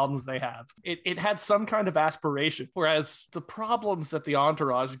kinds of problems they have. It had some kind of aspiration, whereas the problems that the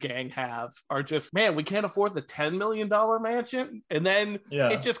Entourage gang have are just, man, we can't afford the $10 million mansion, and then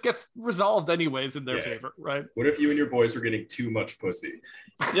it just gets resolved anyways in their favor, right? What if you and your boys were getting too much pussy?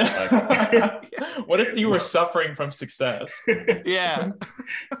 What if you were suffering from success? Yeah.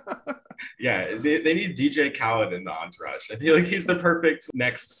 Yeah, they need DJ Khaled in the Entourage. I feel like he's the perfect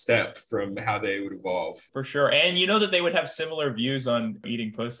next step from how they would evolve. For sure. And you know that they would have similar views on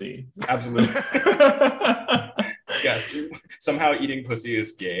eating pussy. Absolutely. Yes. Somehow eating pussy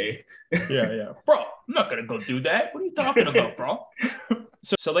is gay. Yeah. Bro, I'm not going to go do that. What are you talking about, bro?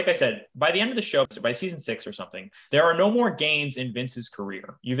 So like I said, by the end of the show, by season 6 or something, there are no more gains in Vince's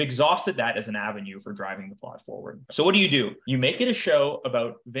career. You've exhausted that as an avenue for driving the plot forward. So what do? You make it a show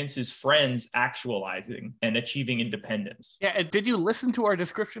about Vince's friends actualizing and achieving independence. Yeah, and did you listen to our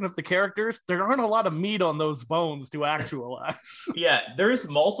description of the characters? There aren't a lot of meat on those bones to actualize. Yeah, there's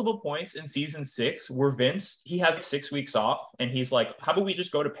multiple points in season 6 where Vince, he has 6 weeks off and he's like, how about we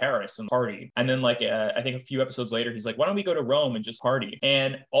just go to Paris and party? And then like, I think a few episodes later, he's like, why don't we go to Rome and just party?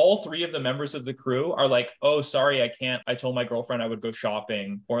 And all three of the members of the crew are like, oh, sorry, I can't. I told my girlfriend I would go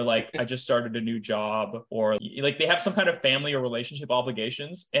shopping, or like, I just started a new job, or like they have some kind of family or relationship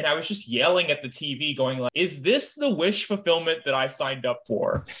obligations. And I was just yelling at the TV going like, is this the wish fulfillment that I signed up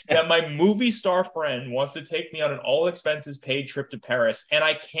for? That my movie star friend wants to take me on an all expenses paid trip to Paris and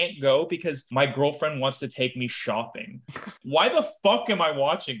I can't go because my girlfriend wants to take me shopping. Why the fuck am I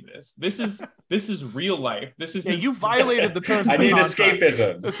watching this? This is real life. This is you violated the terms. I of the need contract.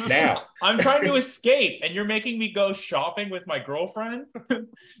 escapism now. I'm trying to escape and you're making me go shopping with my girlfriend.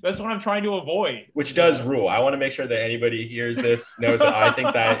 That's what I'm trying to avoid. Which does rule. I want to make sure that anybody hears this knows that I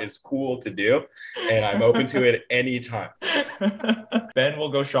think that is cool to do and I'm open to it anytime. Ben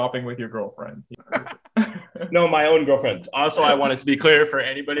will go shopping with your girlfriend. No, my own girlfriend. Also, I want it to be clear for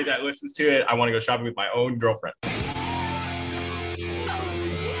anybody that listens to it, I want to go shopping with my own girlfriend.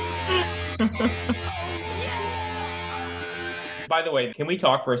 By the way, can we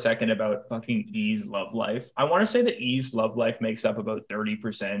talk for a second about fucking E's love life? I want to say that E's love life makes up about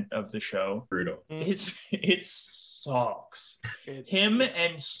 30% of the show. Brutal. It sucks. Him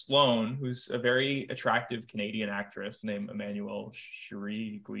and Sloane, who's a very attractive Canadian actress named Emmanuelle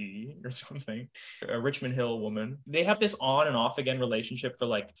Chriqui or something, a Richmond Hill woman. They have this on and off again relationship for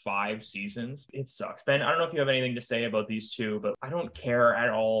like 5 seasons. It sucks. Ben, I don't know if you have anything to say about these two, but I don't care at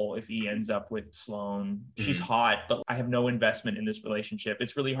all if he ends up with Sloane. She's hot, but I have no investment in this relationship.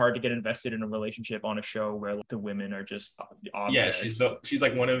 It's really hard to get invested in a relationship on a show where like, the women are just objects. Yeah, she's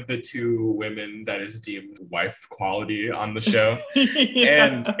like one of the 2 women that is deemed wife quality on the show.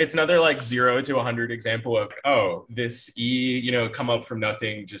 And it's another like 0 to 100 example of, oh, this E, come up from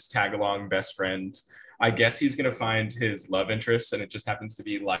nothing, just tag along best friend. I guess he's going to find his love interest, and it just happens to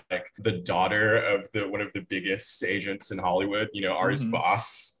be like the daughter of one of the biggest agents in Hollywood, Ari's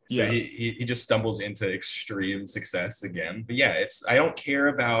boss. So he just stumbles into extreme success again. But yeah, I don't care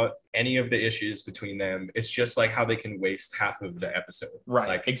about any of the issues between them. It's just like how they can waste half of the episode. Right,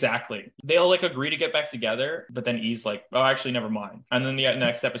 like, exactly. They'll like agree to get back together, but then E's like, oh, actually, never mind. And then the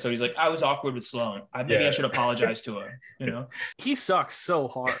next episode, he's like, I was awkward with Sloane. Maybe I should apologize to her, He sucks so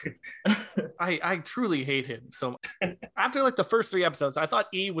hard. I truly hate him. So after like the first 3 episodes, I thought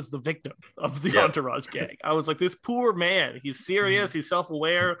E was the victim of the Entourage gang. I was like, this poor man, he's serious, he's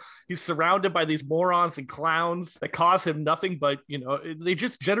self-aware, he's surrounded by these morons and clowns that cause him nothing but, they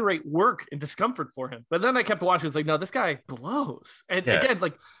just generate work and discomfort for him. But then I kept watching, it's like, no, this guy blows. And again,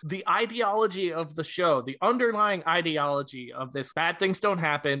 like the ideology of the show, the underlying ideology of this: bad things don't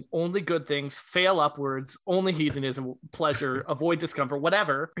happen, only good things, fail upwards, only hedonism, pleasure, avoid discomfort,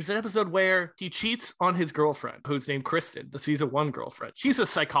 whatever. There's an episode where he cheats on his girlfriend, who's named Kristen, the season 1 girlfriend. She's a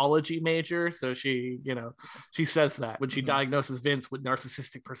psychology major, so she says that when she diagnoses Vince with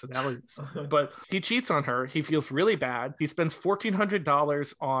narcissistic personality disorder. But he cheats on her. He feels really bad. He spends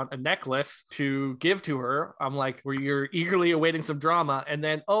 $1,400 on a necklace to give to her. I'm like, where you're eagerly awaiting some drama, and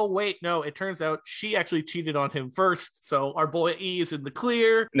then, oh wait, no, it turns out she actually cheated on him first. So our boy E is in the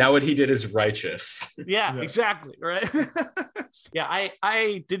clear. Now what he did is righteous. Yeah. Exactly. Right. Yeah,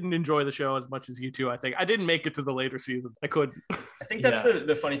 I didn't enjoy the show as much as you two. I think I didn't make it to the later season. I couldn't. I think that's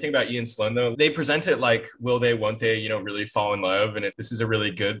the funny thing about Ian Sloane, though. They present it like, will they, won't they, really fall in love? And this is a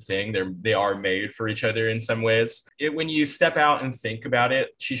really good thing. They are made for each other in some ways. When you step out and think about it,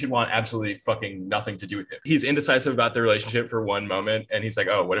 she should want absolutely fucking nothing to do with him. He's indecisive about the relationship for one moment, and he's like,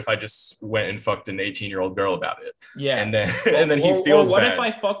 oh, what if I just went and fucked an 18-year-old girl about it? Yeah. And then he feels what bad. If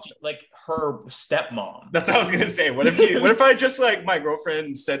I fucked like her stepmom? That's what I was gonna say. What if I just like my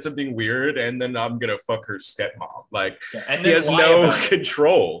girlfriend said something weird and then I'm gonna fuck her stepmom? Like, and he has no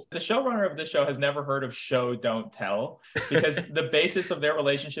control. The showrunner of this show has never heard of show don't tell, because the basis of their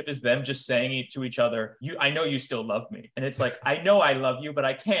relationship is them just saying it to each other. I know you still love me, and it's like, I know I love you, but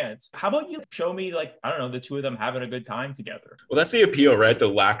I can't. How about you show me, like, I don't know, the two of them having a good time together? Well, that's the appeal, right? The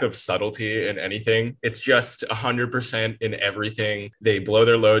lack of subtlety in anything. It's just 100% in everything. They blow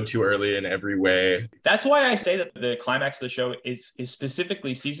their load too early in every way. That's why I say that the climax of the show is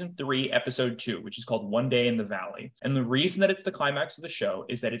specifically season 3, episode 2, which is called One Day in the Valley. And the reason that it's the climax of the show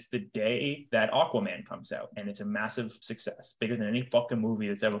is that it's the day that Aquaman comes out, and it's a massive success, bigger than any fucking movie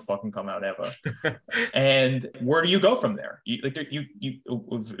that's ever fucking come out ever. And where do you go from there?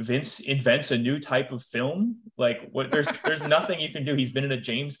 Vince invents a new type of film. Like, what? There's nothing you can do. He's been in a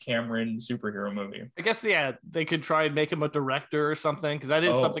James Cameron superhero movie. I guess they could try and make him a director or something, because that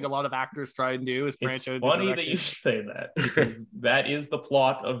is something a lot of actors try and do is branch out. It's funny that you say that, because that is the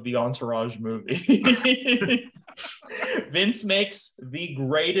plot of the Entourage movie. Vince makes the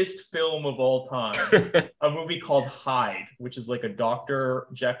greatest film of all time, a movie called Hyde, which is like a Dr.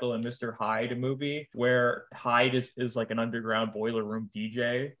 Jekyll and Mr. Hyde movie, where Hyde is like an underground boiler room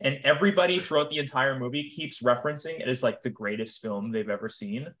DJ, and everybody throughout the entire movie keeps referencing it as like the greatest film they've ever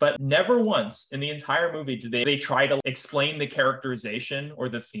seen. But never once in the entire movie do they try to explain the characterization or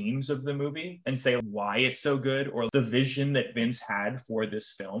the themes of the movie and say why it's so good or the vision that Vince had for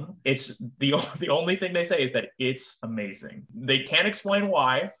this film. It's the only thing they say is that it's amazing. They can't explain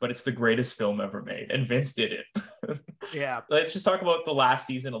why, but it's the greatest film ever made, and Vince did it. Yeah. Let's just talk about the last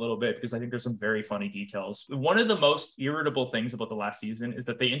season a little bit, because I think there's some very funny details. One of the most irritable things about the last season is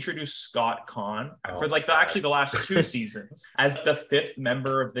that they introduced Scott Conn for like the last 2 seasons as the 5th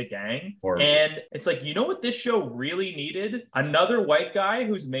member of the gang. Horrible. And it's like, you know what this show really needed? Another white guy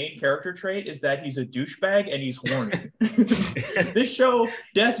whose main character trait is that he's a douchebag and he's horny. This show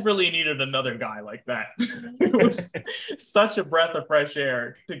desperately needed another guy like that. It was such a breath of fresh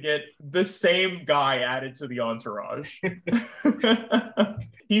air to get the same guy added to the entourage.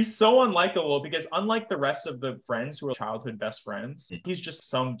 He's so unlikable because, unlike the rest of the friends who are childhood best friends, he's just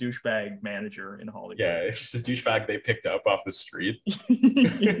some douchebag manager in Hollywood. Yeah, it's just a douchebag they picked up off the street.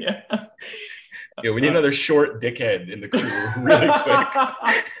 Yeah. Yeah, we need another short dickhead in the crew really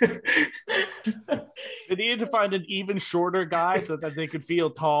quick. They needed to find an even shorter guy so that they could feel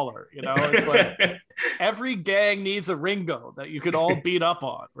taller. You know, it's like every gang needs a Ringo that you could all beat up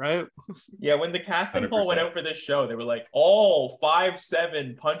on, right? Yeah, when the casting 100%. call went out for this show, they were like, all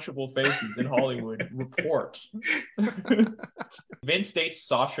 5'7" punchable faces in Hollywood report. Vince dates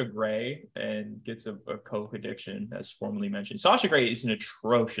Sasha Grey and gets a coke addiction, as formerly mentioned. Sasha Grey is an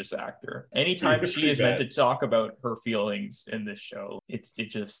atrocious actor. Anytime she is meant to talk about her feelings in this show, it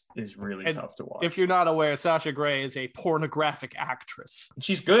just is really tough to watch. If you're not aware, Sasha Grey is a pornographic actress.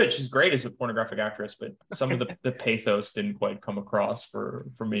 She's good. She's great as a pornographic actress, but some of the pathos didn't quite come across for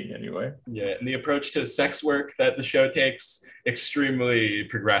me anyway. Yeah, and the approach to sex work that the show takes, extremely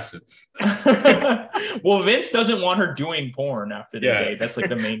progressive. Well, Vince doesn't want her doing porn after the date. That's like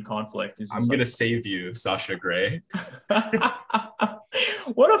the main conflict. I'm gonna save you, Sasha Grey.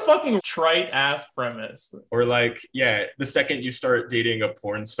 What a fucking trite ass premise. Or like, yeah, the second you start dating a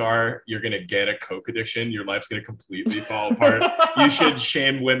porn star, you're gonna get a coke addiction. Your life's gonna completely fall apart. You should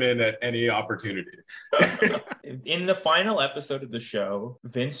shame women at any opportunity. In the final episode of the show,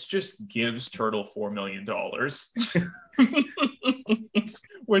 Vince just gives Turtle $4 million.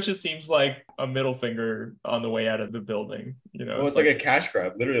 Which just seems like a middle finger on the way out of the building, you know. Well, it's like a cash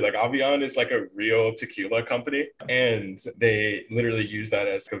grab, literally. Like Avion is like a real tequila company, and they literally use that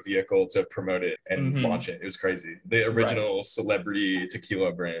as a vehicle to promote it and launch it. It was crazy. The original celebrity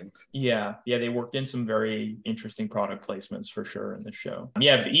tequila brand. Yeah, they worked in some very interesting product placements for sure in the show.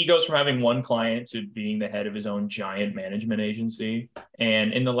 Yeah, he goes from having one client to being the head of his own giant management agency.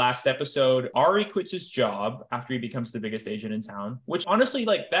 And in the last episode, Ari quits his job after he becomes the biggest agent in town, which honestly,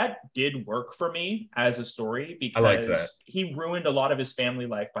 like, that did work for me as a story, because I liked that. He ruined a lot of his family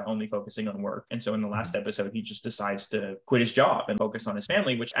life by only focusing on work. And so in the last episode, he just decides to quit his job and focus on his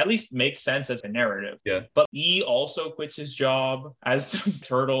family, which at least makes sense as a narrative. Yeah. But he also quits his job, as does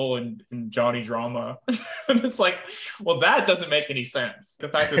Turtle and Johnny Drama. And it's like, well, that doesn't make any sense. The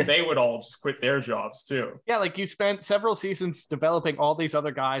fact that they would all just quit their jobs too. Yeah, like you spent several seasons developing all these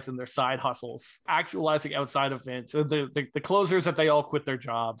other guys and their side hustles, actualizing outside of Vince. The closers that they all quit their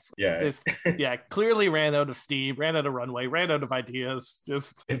jobs. Yeah. Clearly ran out of steam, ran out of runway, ran out of ideas.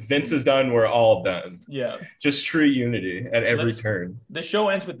 Just if Vince is done, we're all done. Yeah. Just true unity at every turn. The show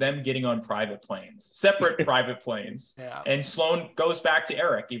ends with them getting on private planes, separate private planes. Yeah. And Sloane goes back to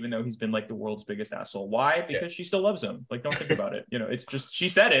Eric, even though he's been like the world's biggest asshole. Why? Because she still loves him. Like, don't think about it. You know, it's just, she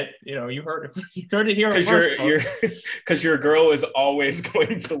said it. You know, you heard it here. Because your girl is always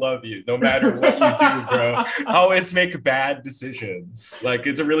going to love you, no matter what you do, bro. Always make bad decisions. Like,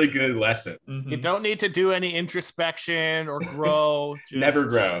 it's a really good lesson. You don't need to do any introspection or grow. Never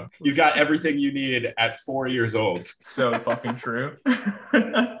grow. You got everything you need at 4 years old. So fucking true.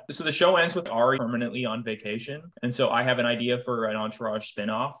 So the show ends with Ari permanently on vacation. And so I have an idea for an Entourage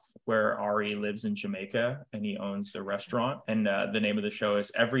spinoff where Ari lives in Jamaica and he owns a restaurant. And the name of the show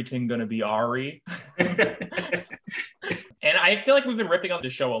is Everything Gonna Be Ari. And I feel like we've been ripping on the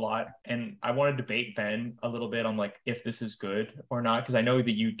show a lot, and I want to debate Ben a little bit on like if this is good or not, because I know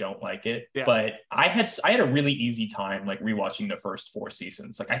that you don't like it. Yeah. But I had a really easy time like rewatching the first 4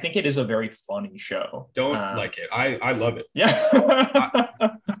 seasons. Like, I think it is a very funny show. Don't like it. I love it.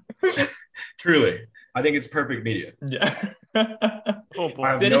 Yeah. Truly. I think it's perfect media. Yeah. Oh boy. I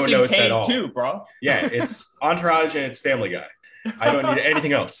have no Citizen notes at Kane all. too, bro. Yeah, it's Entourage and it's Family Guy. I don't need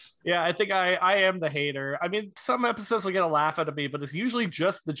anything else. Yeah, I think I am the hater. I mean, some episodes will get a laugh out of me, but it's usually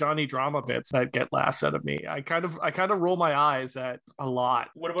just the Johnny drama bits that get laughs out of me. I kind of roll my eyes at a lot.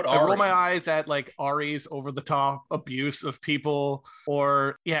 What about I roll Ari? my eyes at like Ari's over the top abuse of people,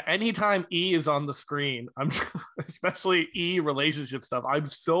 or yeah, anytime E is on the screen, I'm especially E relationship stuff. I'm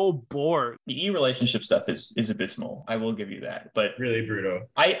so bored. The E relationship stuff is abysmal. I will give you that. But Really brutal.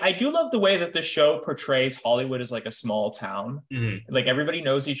 I do love the way that the show portrays Hollywood as like a small town. Mm-hmm. Like everybody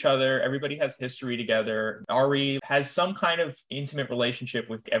knows each other, everybody has history together. Ari has some kind of intimate relationship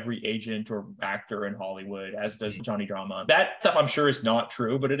with every agent or actor in Hollywood, as does Johnny Drama. That stuff I'm sure is not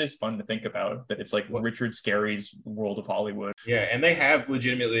true, but it is fun to think about that it's like Richard Scarry's world of Hollywood. Yeah, and they have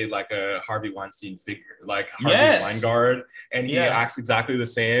legitimately like a Harvey Weinstein figure, like Harvey Yes. Weingart, and he Yeah. acts exactly the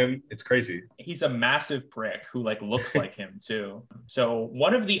same. It's crazy. He's a massive prick who like looks like him too. So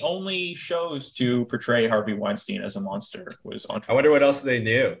one of the only shows to portray Harvey Weinstein as a monster was on. I wonder what else they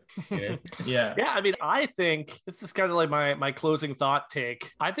knew. You know? Yeah. Yeah, I mean, I think this is kind of like my closing thought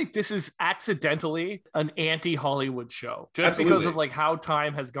take. I think this is accidentally an anti-Hollywood show, just because Absolutely. of like how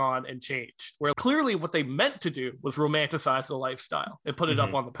time has gone and changed. Where clearly what they meant to do was romanticize the lifestyle and put it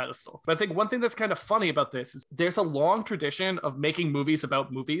up on the pedestal. But I think one thing that's kind of funny about this is there's a long tradition of making movies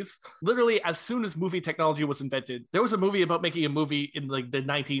about movies. Literally, as soon as movie technology was invented, there was a movie about making a movie in like the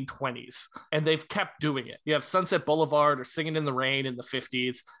 1920s, and they've kept doing it. You have Sunset Boulevard or Singing in the Rain in the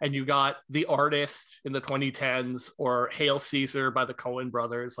 50s, and you got The Artist in the 2010s, or Hail Caesar by the Coen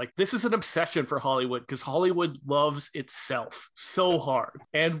brothers. Like, this is an obsession for Hollywood because Hollywood loves itself so hard.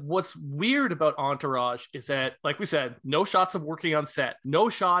 And what's weird about Entourage is that, like we said, no shots of working on set, no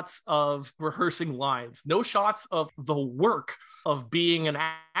shots of rehearsing lines, no shots of the work of being an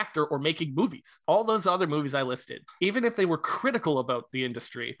actor or making movies. All those other movies I listed, even if they were critical about the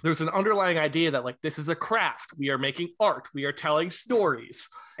industry, there's an underlying idea that like, this is a craft. We are making art. We are telling stories.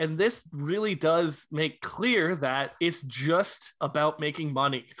 And this really does make clear that it's just about making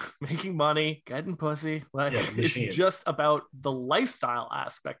money, getting pussy. Like, it's just about the lifestyle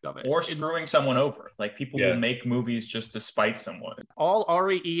aspect of it. Or screwing someone over. Like people will make movies just to spite someone. All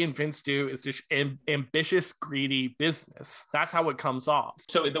Ari, E, and Vince do is just ambitious, greedy business. That's how it comes off.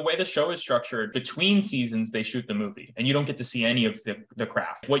 So the way the show is structured, between seasons, they shoot the movie and you don't get to see any of the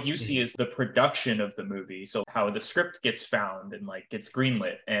craft. What you see is the production of the movie. So how the script gets found and like gets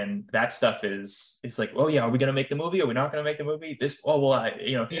greenlit. And that stuff is like, oh yeah, are we going to make the movie? Are we not going to make the movie?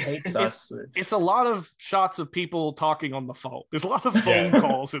 He hates us. It's a lot of shots of people talking on the phone. There's a lot of phone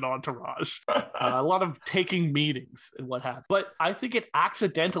calls in Entourage, a lot of taking meetings and what have you. But I think it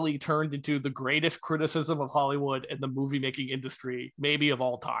accidentally turned into the greatest criticism of Hollywood and the movie making industry maybe of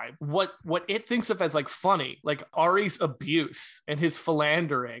all time. What it thinks of as like funny, like Ari's abuse and his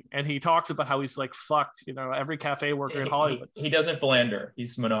philandering, and he talks about how he's like fucked, every cafe worker in Hollywood. He doesn't philander.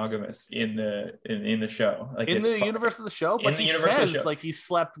 He's monogamous in the show. Like in the universe of the show, but he says like he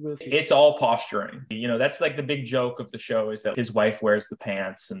slept with. It's all posturing. That's like the big joke of the show is that his wife wears the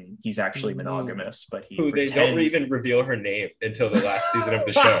pants and he's actually monogamous, but they don't even reveal her name until the last season of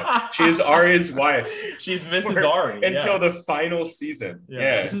the show. She is Ari's wife. She's Mrs. Ari until the final season.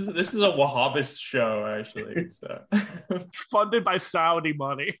 Yeah. This is a Wahhabist show, actually. It's funded by Saudi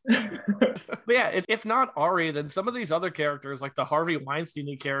money. But yeah, if not Ari, then some of these other characters, like the Harvey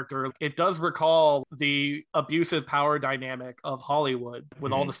Weinstein character, it does recall the abusive power dynamic of Hollywood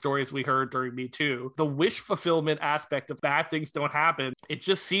with all the stories we heard during Me Too. The wish fulfillment aspect of bad things don't happen, it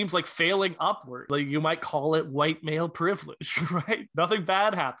just seems like failing upward. Like you might call it white male privilege, right? Nothing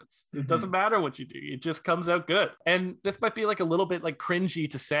bad happens. It doesn't matter what you do. It just comes out good. And this might be like a little bit like cringy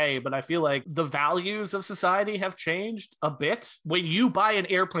to say, but I feel like the values of society have changed a bit. When you buy an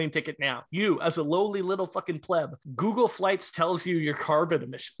airplane ticket now, you as a lowly little fucking pleb, Google Flights tells you your carbon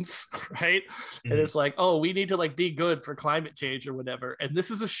emissions, right? And it's like, oh, we need to like be good for climate change or whatever. And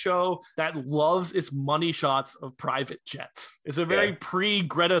this is a show that loves its money shots of private jets. It's a very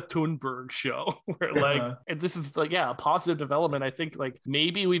pre-Greta Thunberg show where like, and this is like, a positive development. I think like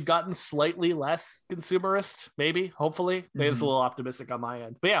maybe we've gotten slightly less consumerist, maybe, hopefully. Maybe it's a little optimistic on my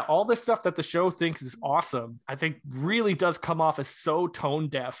end. But yeah, all this stuff that the show thinks is awesome, I think really does come off as so tone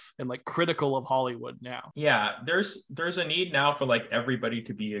deaf and like critical of Hollywood now. Yeah, there's a need now for like everybody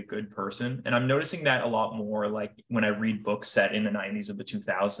to be a good person. And I'm noticing that a lot more like when I read books set in the 90s or the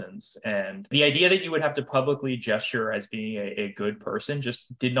 2000s. And the idea that you would have to publicly gesture as being a good person just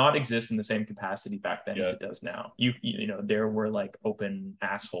did not exist in the same capacity back then as it does now. You know, there were like open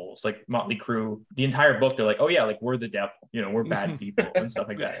assholes, like Motley Crue, the entire book, they're like, oh yeah, like we're the devil, we're bad people. people and stuff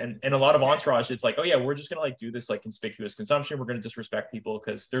like that. And a lot of Entourage, it's like, oh yeah, we're just gonna like do this like conspicuous consumption. We're gonna disrespect people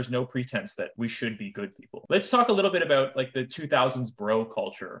because there's no pretense that we should be good people. Let's talk a little bit about like the 2000s bro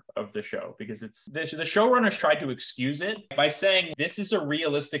culture of the show, because it's the showrunners tried to excuse it by saying this is a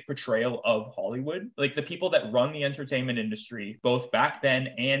realistic portrayal of Hollywood. Like the people that run the entertainment industry, both back then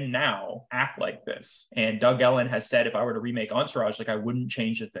and now, act like this. And Doug Ellen has said, if I were to remake Entourage, like I wouldn't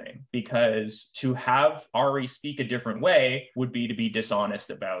change a thing, because to have Ari speak a different way would be to be dishonest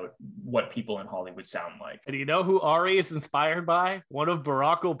about what people in Hollywood sound like. And you know who Ari is inspired by? One of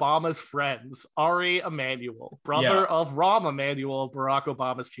Barack Obama's friends, Ari Emanuel, brother of Rahm Emanuel, Barack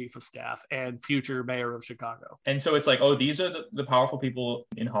Obama's chief of staff and future mayor of Chicago. And so it's like, oh, these are the powerful people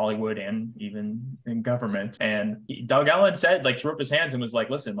in Hollywood and even in government. And Doug Ellen said, like, threw up his hands and was like,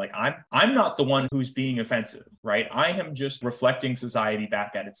 listen, like I'm not the one who's being offensive, right? I am just reflecting society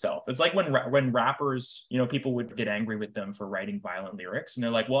back at itself. It's like when rappers, you know, people would get angry with them for writing violent lyrics, and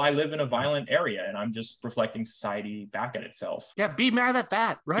they're like, well, I live in a violent area and I'm just reflecting society back at itself. Yeah, be mad at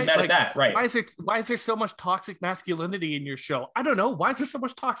that, right? Be mad at that, right? Why is there so much toxic masculinity in your show? I don't know. Why is there so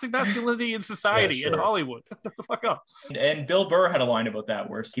much toxic masculinity in society in Hollywood? Shut the fuck up. And Bill Burr had a line about that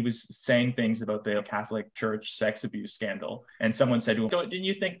where he was saying things about the Catholic Church sex abuse scandal, and someone said to him, didn't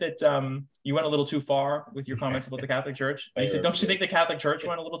you think that you went a little too far with your comments about the Catholic Church? And he said, don't you think the Catholic Church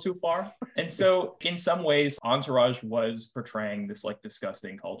went a little too far? And so in some ways, Entourage was portraying this like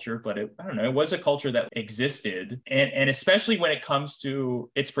disgusting culture, but I don't know, it was a culture that existed. And especially when it comes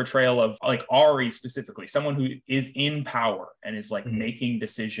to its portrayal of like Ari specifically, someone who is in power and is like making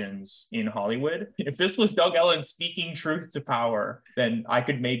decisions in Hollywood. If this was Doug Ellen speaking truth to power, then I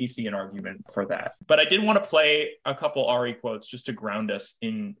could maybe see an argument for that. But I did want to play a couple Ari quotes just to ground us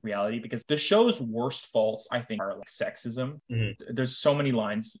in reality, because the show's worst faults, I think, are like sexism. There's so many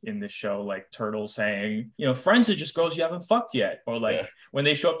lines in this show, like Turtle saying, you know, friends are just girls you haven't fucked yet. Or like when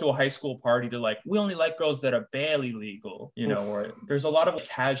they show up to a high school party, they're like, we only like girls that are barely legal, you know, or there's a lot of like,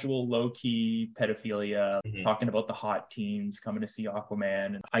 casual, low-key pedophilia, talking about the hot teens coming to see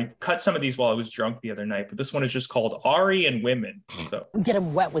Aquaman. And I cut some of these while I was drunk the other night, but this one is just called Ari and Women. So We get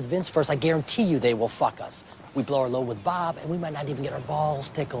them wet with Vince first, I guarantee you they will fuck us. We blow our load with Bob, and we might not even get our balls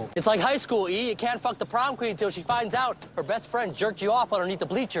tickled. It's like high school, E. You can't fuck the prom queen until she finds out her best friend jerked you off underneath the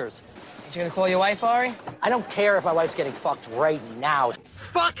bleachers. You gonna call your wife, Ari? I don't care if my wife's getting fucked right now.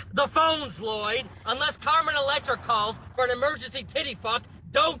 Fuck the phones, Lloyd! Unless Carmen Electra calls for an emergency titty fuck,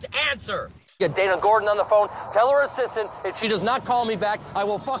 don't answer! Get Dana Gordon on the phone, tell her assistant if she does not call me back, I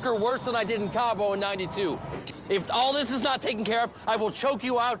will fuck her worse than I did in Cabo in '92. If all this is not taken care of, I will choke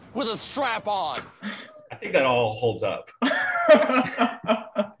you out with a strap on. I think that all holds up.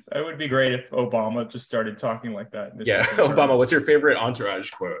 It would be great if Obama just started talking like that. Yeah, Obama, what's your favorite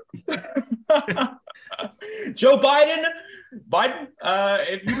Entourage quote? Joe Biden,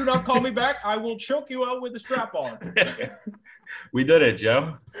 if you do not call me back, I will choke you out with a strap on. We did it,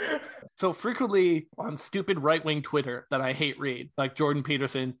 Joe. So frequently on stupid right-wing Twitter that I hate read, like Jordan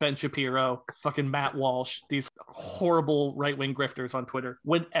Peterson, Ben Shapiro, fucking Matt Walsh, these horrible right-wing grifters on Twitter.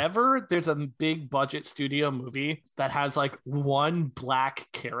 Whenever there's a big budget studio movie that has like one black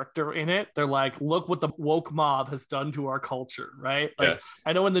character in it, they're like, look what the woke mob has done to our culture, right? Like,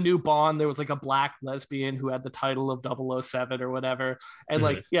 I know in the new Bond, there was like a black lesbian who had the title of 007 or whatever. And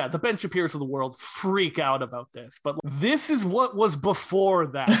like, yeah, the Ben Shapiros of the world freak out about this. But this is what was before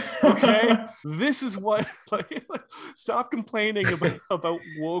that, okay? This is what, like stop complaining about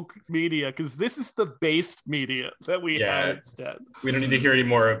woke media, because this is the based media that we have instead. We don't need to hear any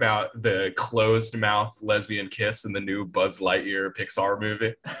more about the closed mouth lesbian kiss in the new Buzz Lightyear Pixar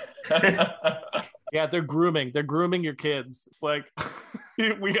movie. Yeah, they're grooming your kids. It's like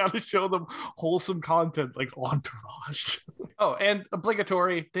we got to show them wholesome content like Entourage. Oh, and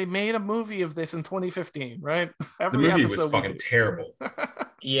obligatory, they made a movie of this in 2015, right? The movie was fucking terrible.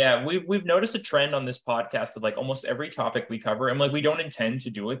 Yeah, we've noticed a trend on this podcast that like almost every topic we cover, and like we don't intend to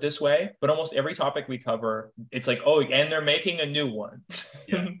do it this way, but almost every topic we cover, it's like, oh, and they're making a new one.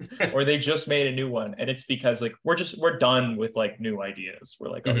 Yeah. Or they just made a new one. And it's because like we're done with like new ideas. We're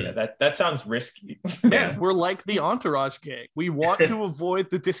like, oh yeah, that sounds risky. Yeah, we're like the Entourage gang. We want to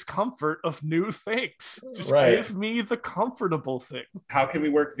avoid the discomfort of new things. Just give me the comfortable thing. How can we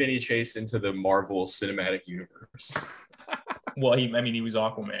work Vinny Chase into the Marvel Cinematic Universe? Well, he was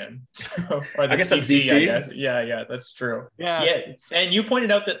Aquaman. Or I guess that's DC. I guess. Yeah, that's true. Yeah. And you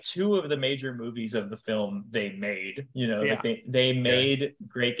pointed out that two of the major movies of the film they made. You know, like they made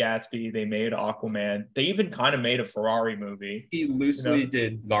Great Gatsby, they made Aquaman. They even kind of made a Ferrari movie. He loosely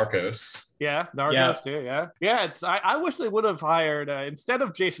did Narcos. Yeah, Narcos too. Yeah. It's I wish they would have hired instead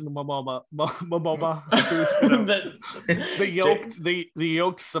of Jason Momoa, who's the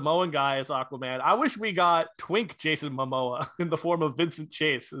yoked Samoan guy as Aquaman. I wish we got twink Jason Momoa in the form of Vincent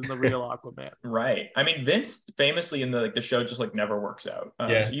Chase in the real Aquaman. Right. I mean, Vince famously in the show just like never works out.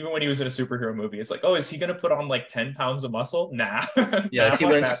 Even when he was in a superhero movie, it's like, oh, is he gonna put on like 10 pounds of muscle? Nah. Yeah, he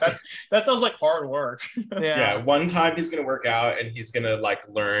learns. That sounds like hard work. Yeah. One time he's gonna work out and he's gonna like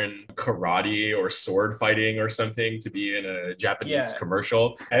learn karate or sword fighting or something to be in a Japanese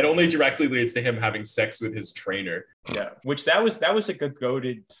commercial. It only directly leads to him having sex with his trainer. Yeah, which that was a good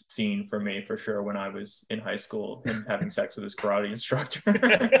goated scene for me for sure when I was in high school, him having sex with his karate instructor.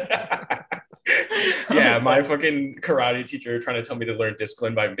 Yeah, my fucking karate teacher trying to tell me to learn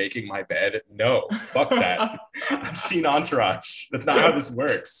discipline by making my bed. No, fuck that. I've seen Entourage. That's not how this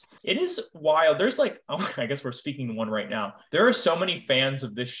works. It is wild. There's like, I guess we're speaking to one right now. There are so many fans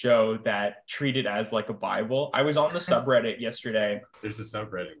of this show that treat it as like a Bible. I was on the subreddit yesterday. There's a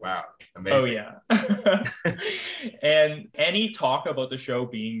subreddit. Wow. Amazing. Oh, yeah. And any talk about the show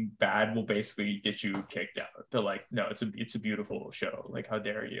being bad will basically get you kicked out. They're like, no, it's a beautiful show. Like, how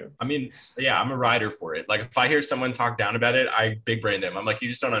dare you? I mean, yeah, I'm a rider for it. Like, if I hear someone talk down about it, I big brain them. I'm like, you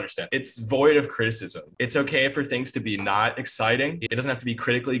just don't understand. It's void of criticism. It's okay for things to be not exciting. It doesn't have to be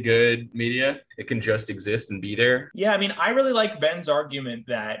critically good media. It can just exist and be there. Yeah, I mean, I really like Ben's argument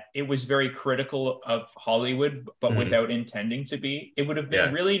that it was very critical of Hollywood, but without intending to be. It would have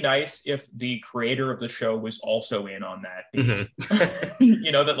been really nice if the creator of the show was also in on that.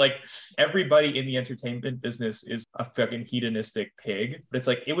 You know, that like everybody in the entertainment business is a fucking hedonistic pig. But it's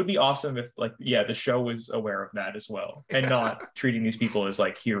like, it would be awesome if like, the show was aware of that as well and not treating these people as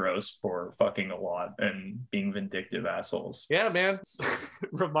like heroes for fucking a lot and being vindictive assholes. Yeah, man.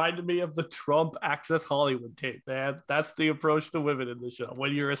 Reminded me of the Trump Access Hollywood tape, man. That's the approach to women in the show.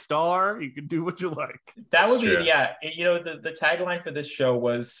 When you're a star, you can do what you like. That would be, you know, the tagline for this show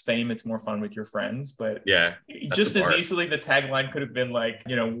was fame, it's more fun with your friends. But just as easily, the tagline could have been like,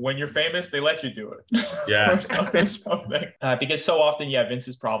 you know, when you're famous, they let you do it. Yeah. or something. Because so often,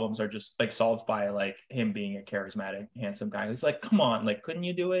 Vince's problems are just like solved by like him being a charismatic, handsome guy. He's like, come on, like, couldn't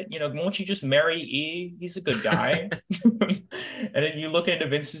you do it? You know, won't you just marry E? He's a good guy. And then you look into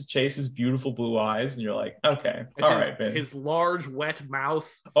Vincent Chase's beautiful blue eyes and you're like, okay, all right, Vince. His large, wet mouth.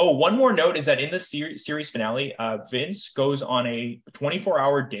 Oh, one more note is that in the series finale, Vince goes on a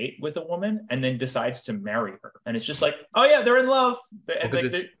 24-hour date with a woman and then decides to marry her. And it's just like, oh yeah, they're in love. Because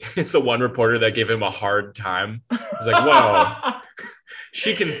it's the one reporter that gave him a hard time. He's like, whoa,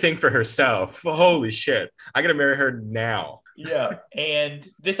 she can think for herself. Holy shit. I gotta marry her now. Yeah, and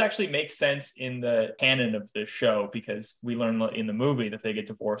this actually makes sense in the canon of this show because we learn in the movie that they get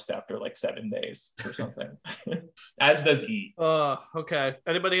divorced after like 7 days or something. As does E. Okay.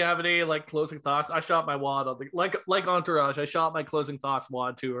 Anybody have any like closing thoughts? I shot my wad on the like Entourage. I shot my closing thoughts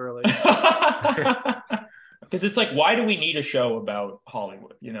wad too early. Because it's like, why do we need a show about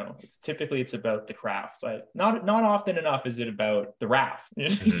Hollywood? You know, it's about the craft, but not often enough is it about the raft.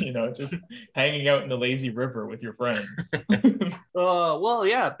 You know, just hanging out in the lazy river with your friends. Well,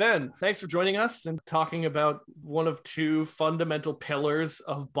 yeah, Ben, thanks for joining us and talking about one of two fundamental pillars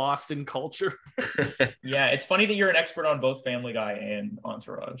of Boston culture. Yeah, it's funny that you're an expert on both Family Guy and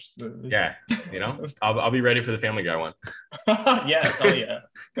Entourage. Yeah, you know, I'll be ready for the Family Guy one. Yes, oh yeah.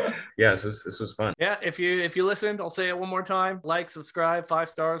 Yeah, this was fun. Yeah, if you listened, I'll say it one more time. Like, subscribe, 5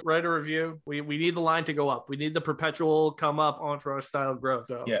 stars, write a review. We need the line to go up. We need the perpetual come up Entourage style growth.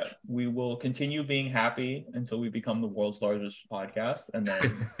 So. Yeah, we will continue being happy until we become the world's largest podcast and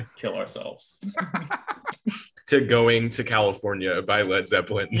then kill ourselves. To Going to California by Led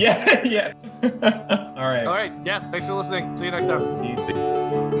Zeppelin. Yeah. All right. Yeah, thanks for listening. See you next time.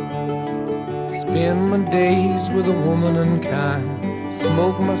 Spend my days with a woman unkind,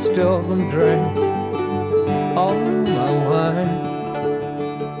 smoke my stuff and drink all my wine.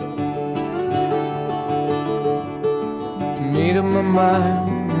 Made up my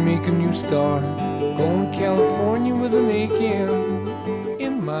mind, make a new start, going to California with an aching